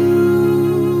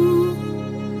to.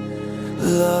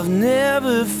 Love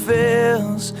never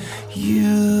fails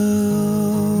you.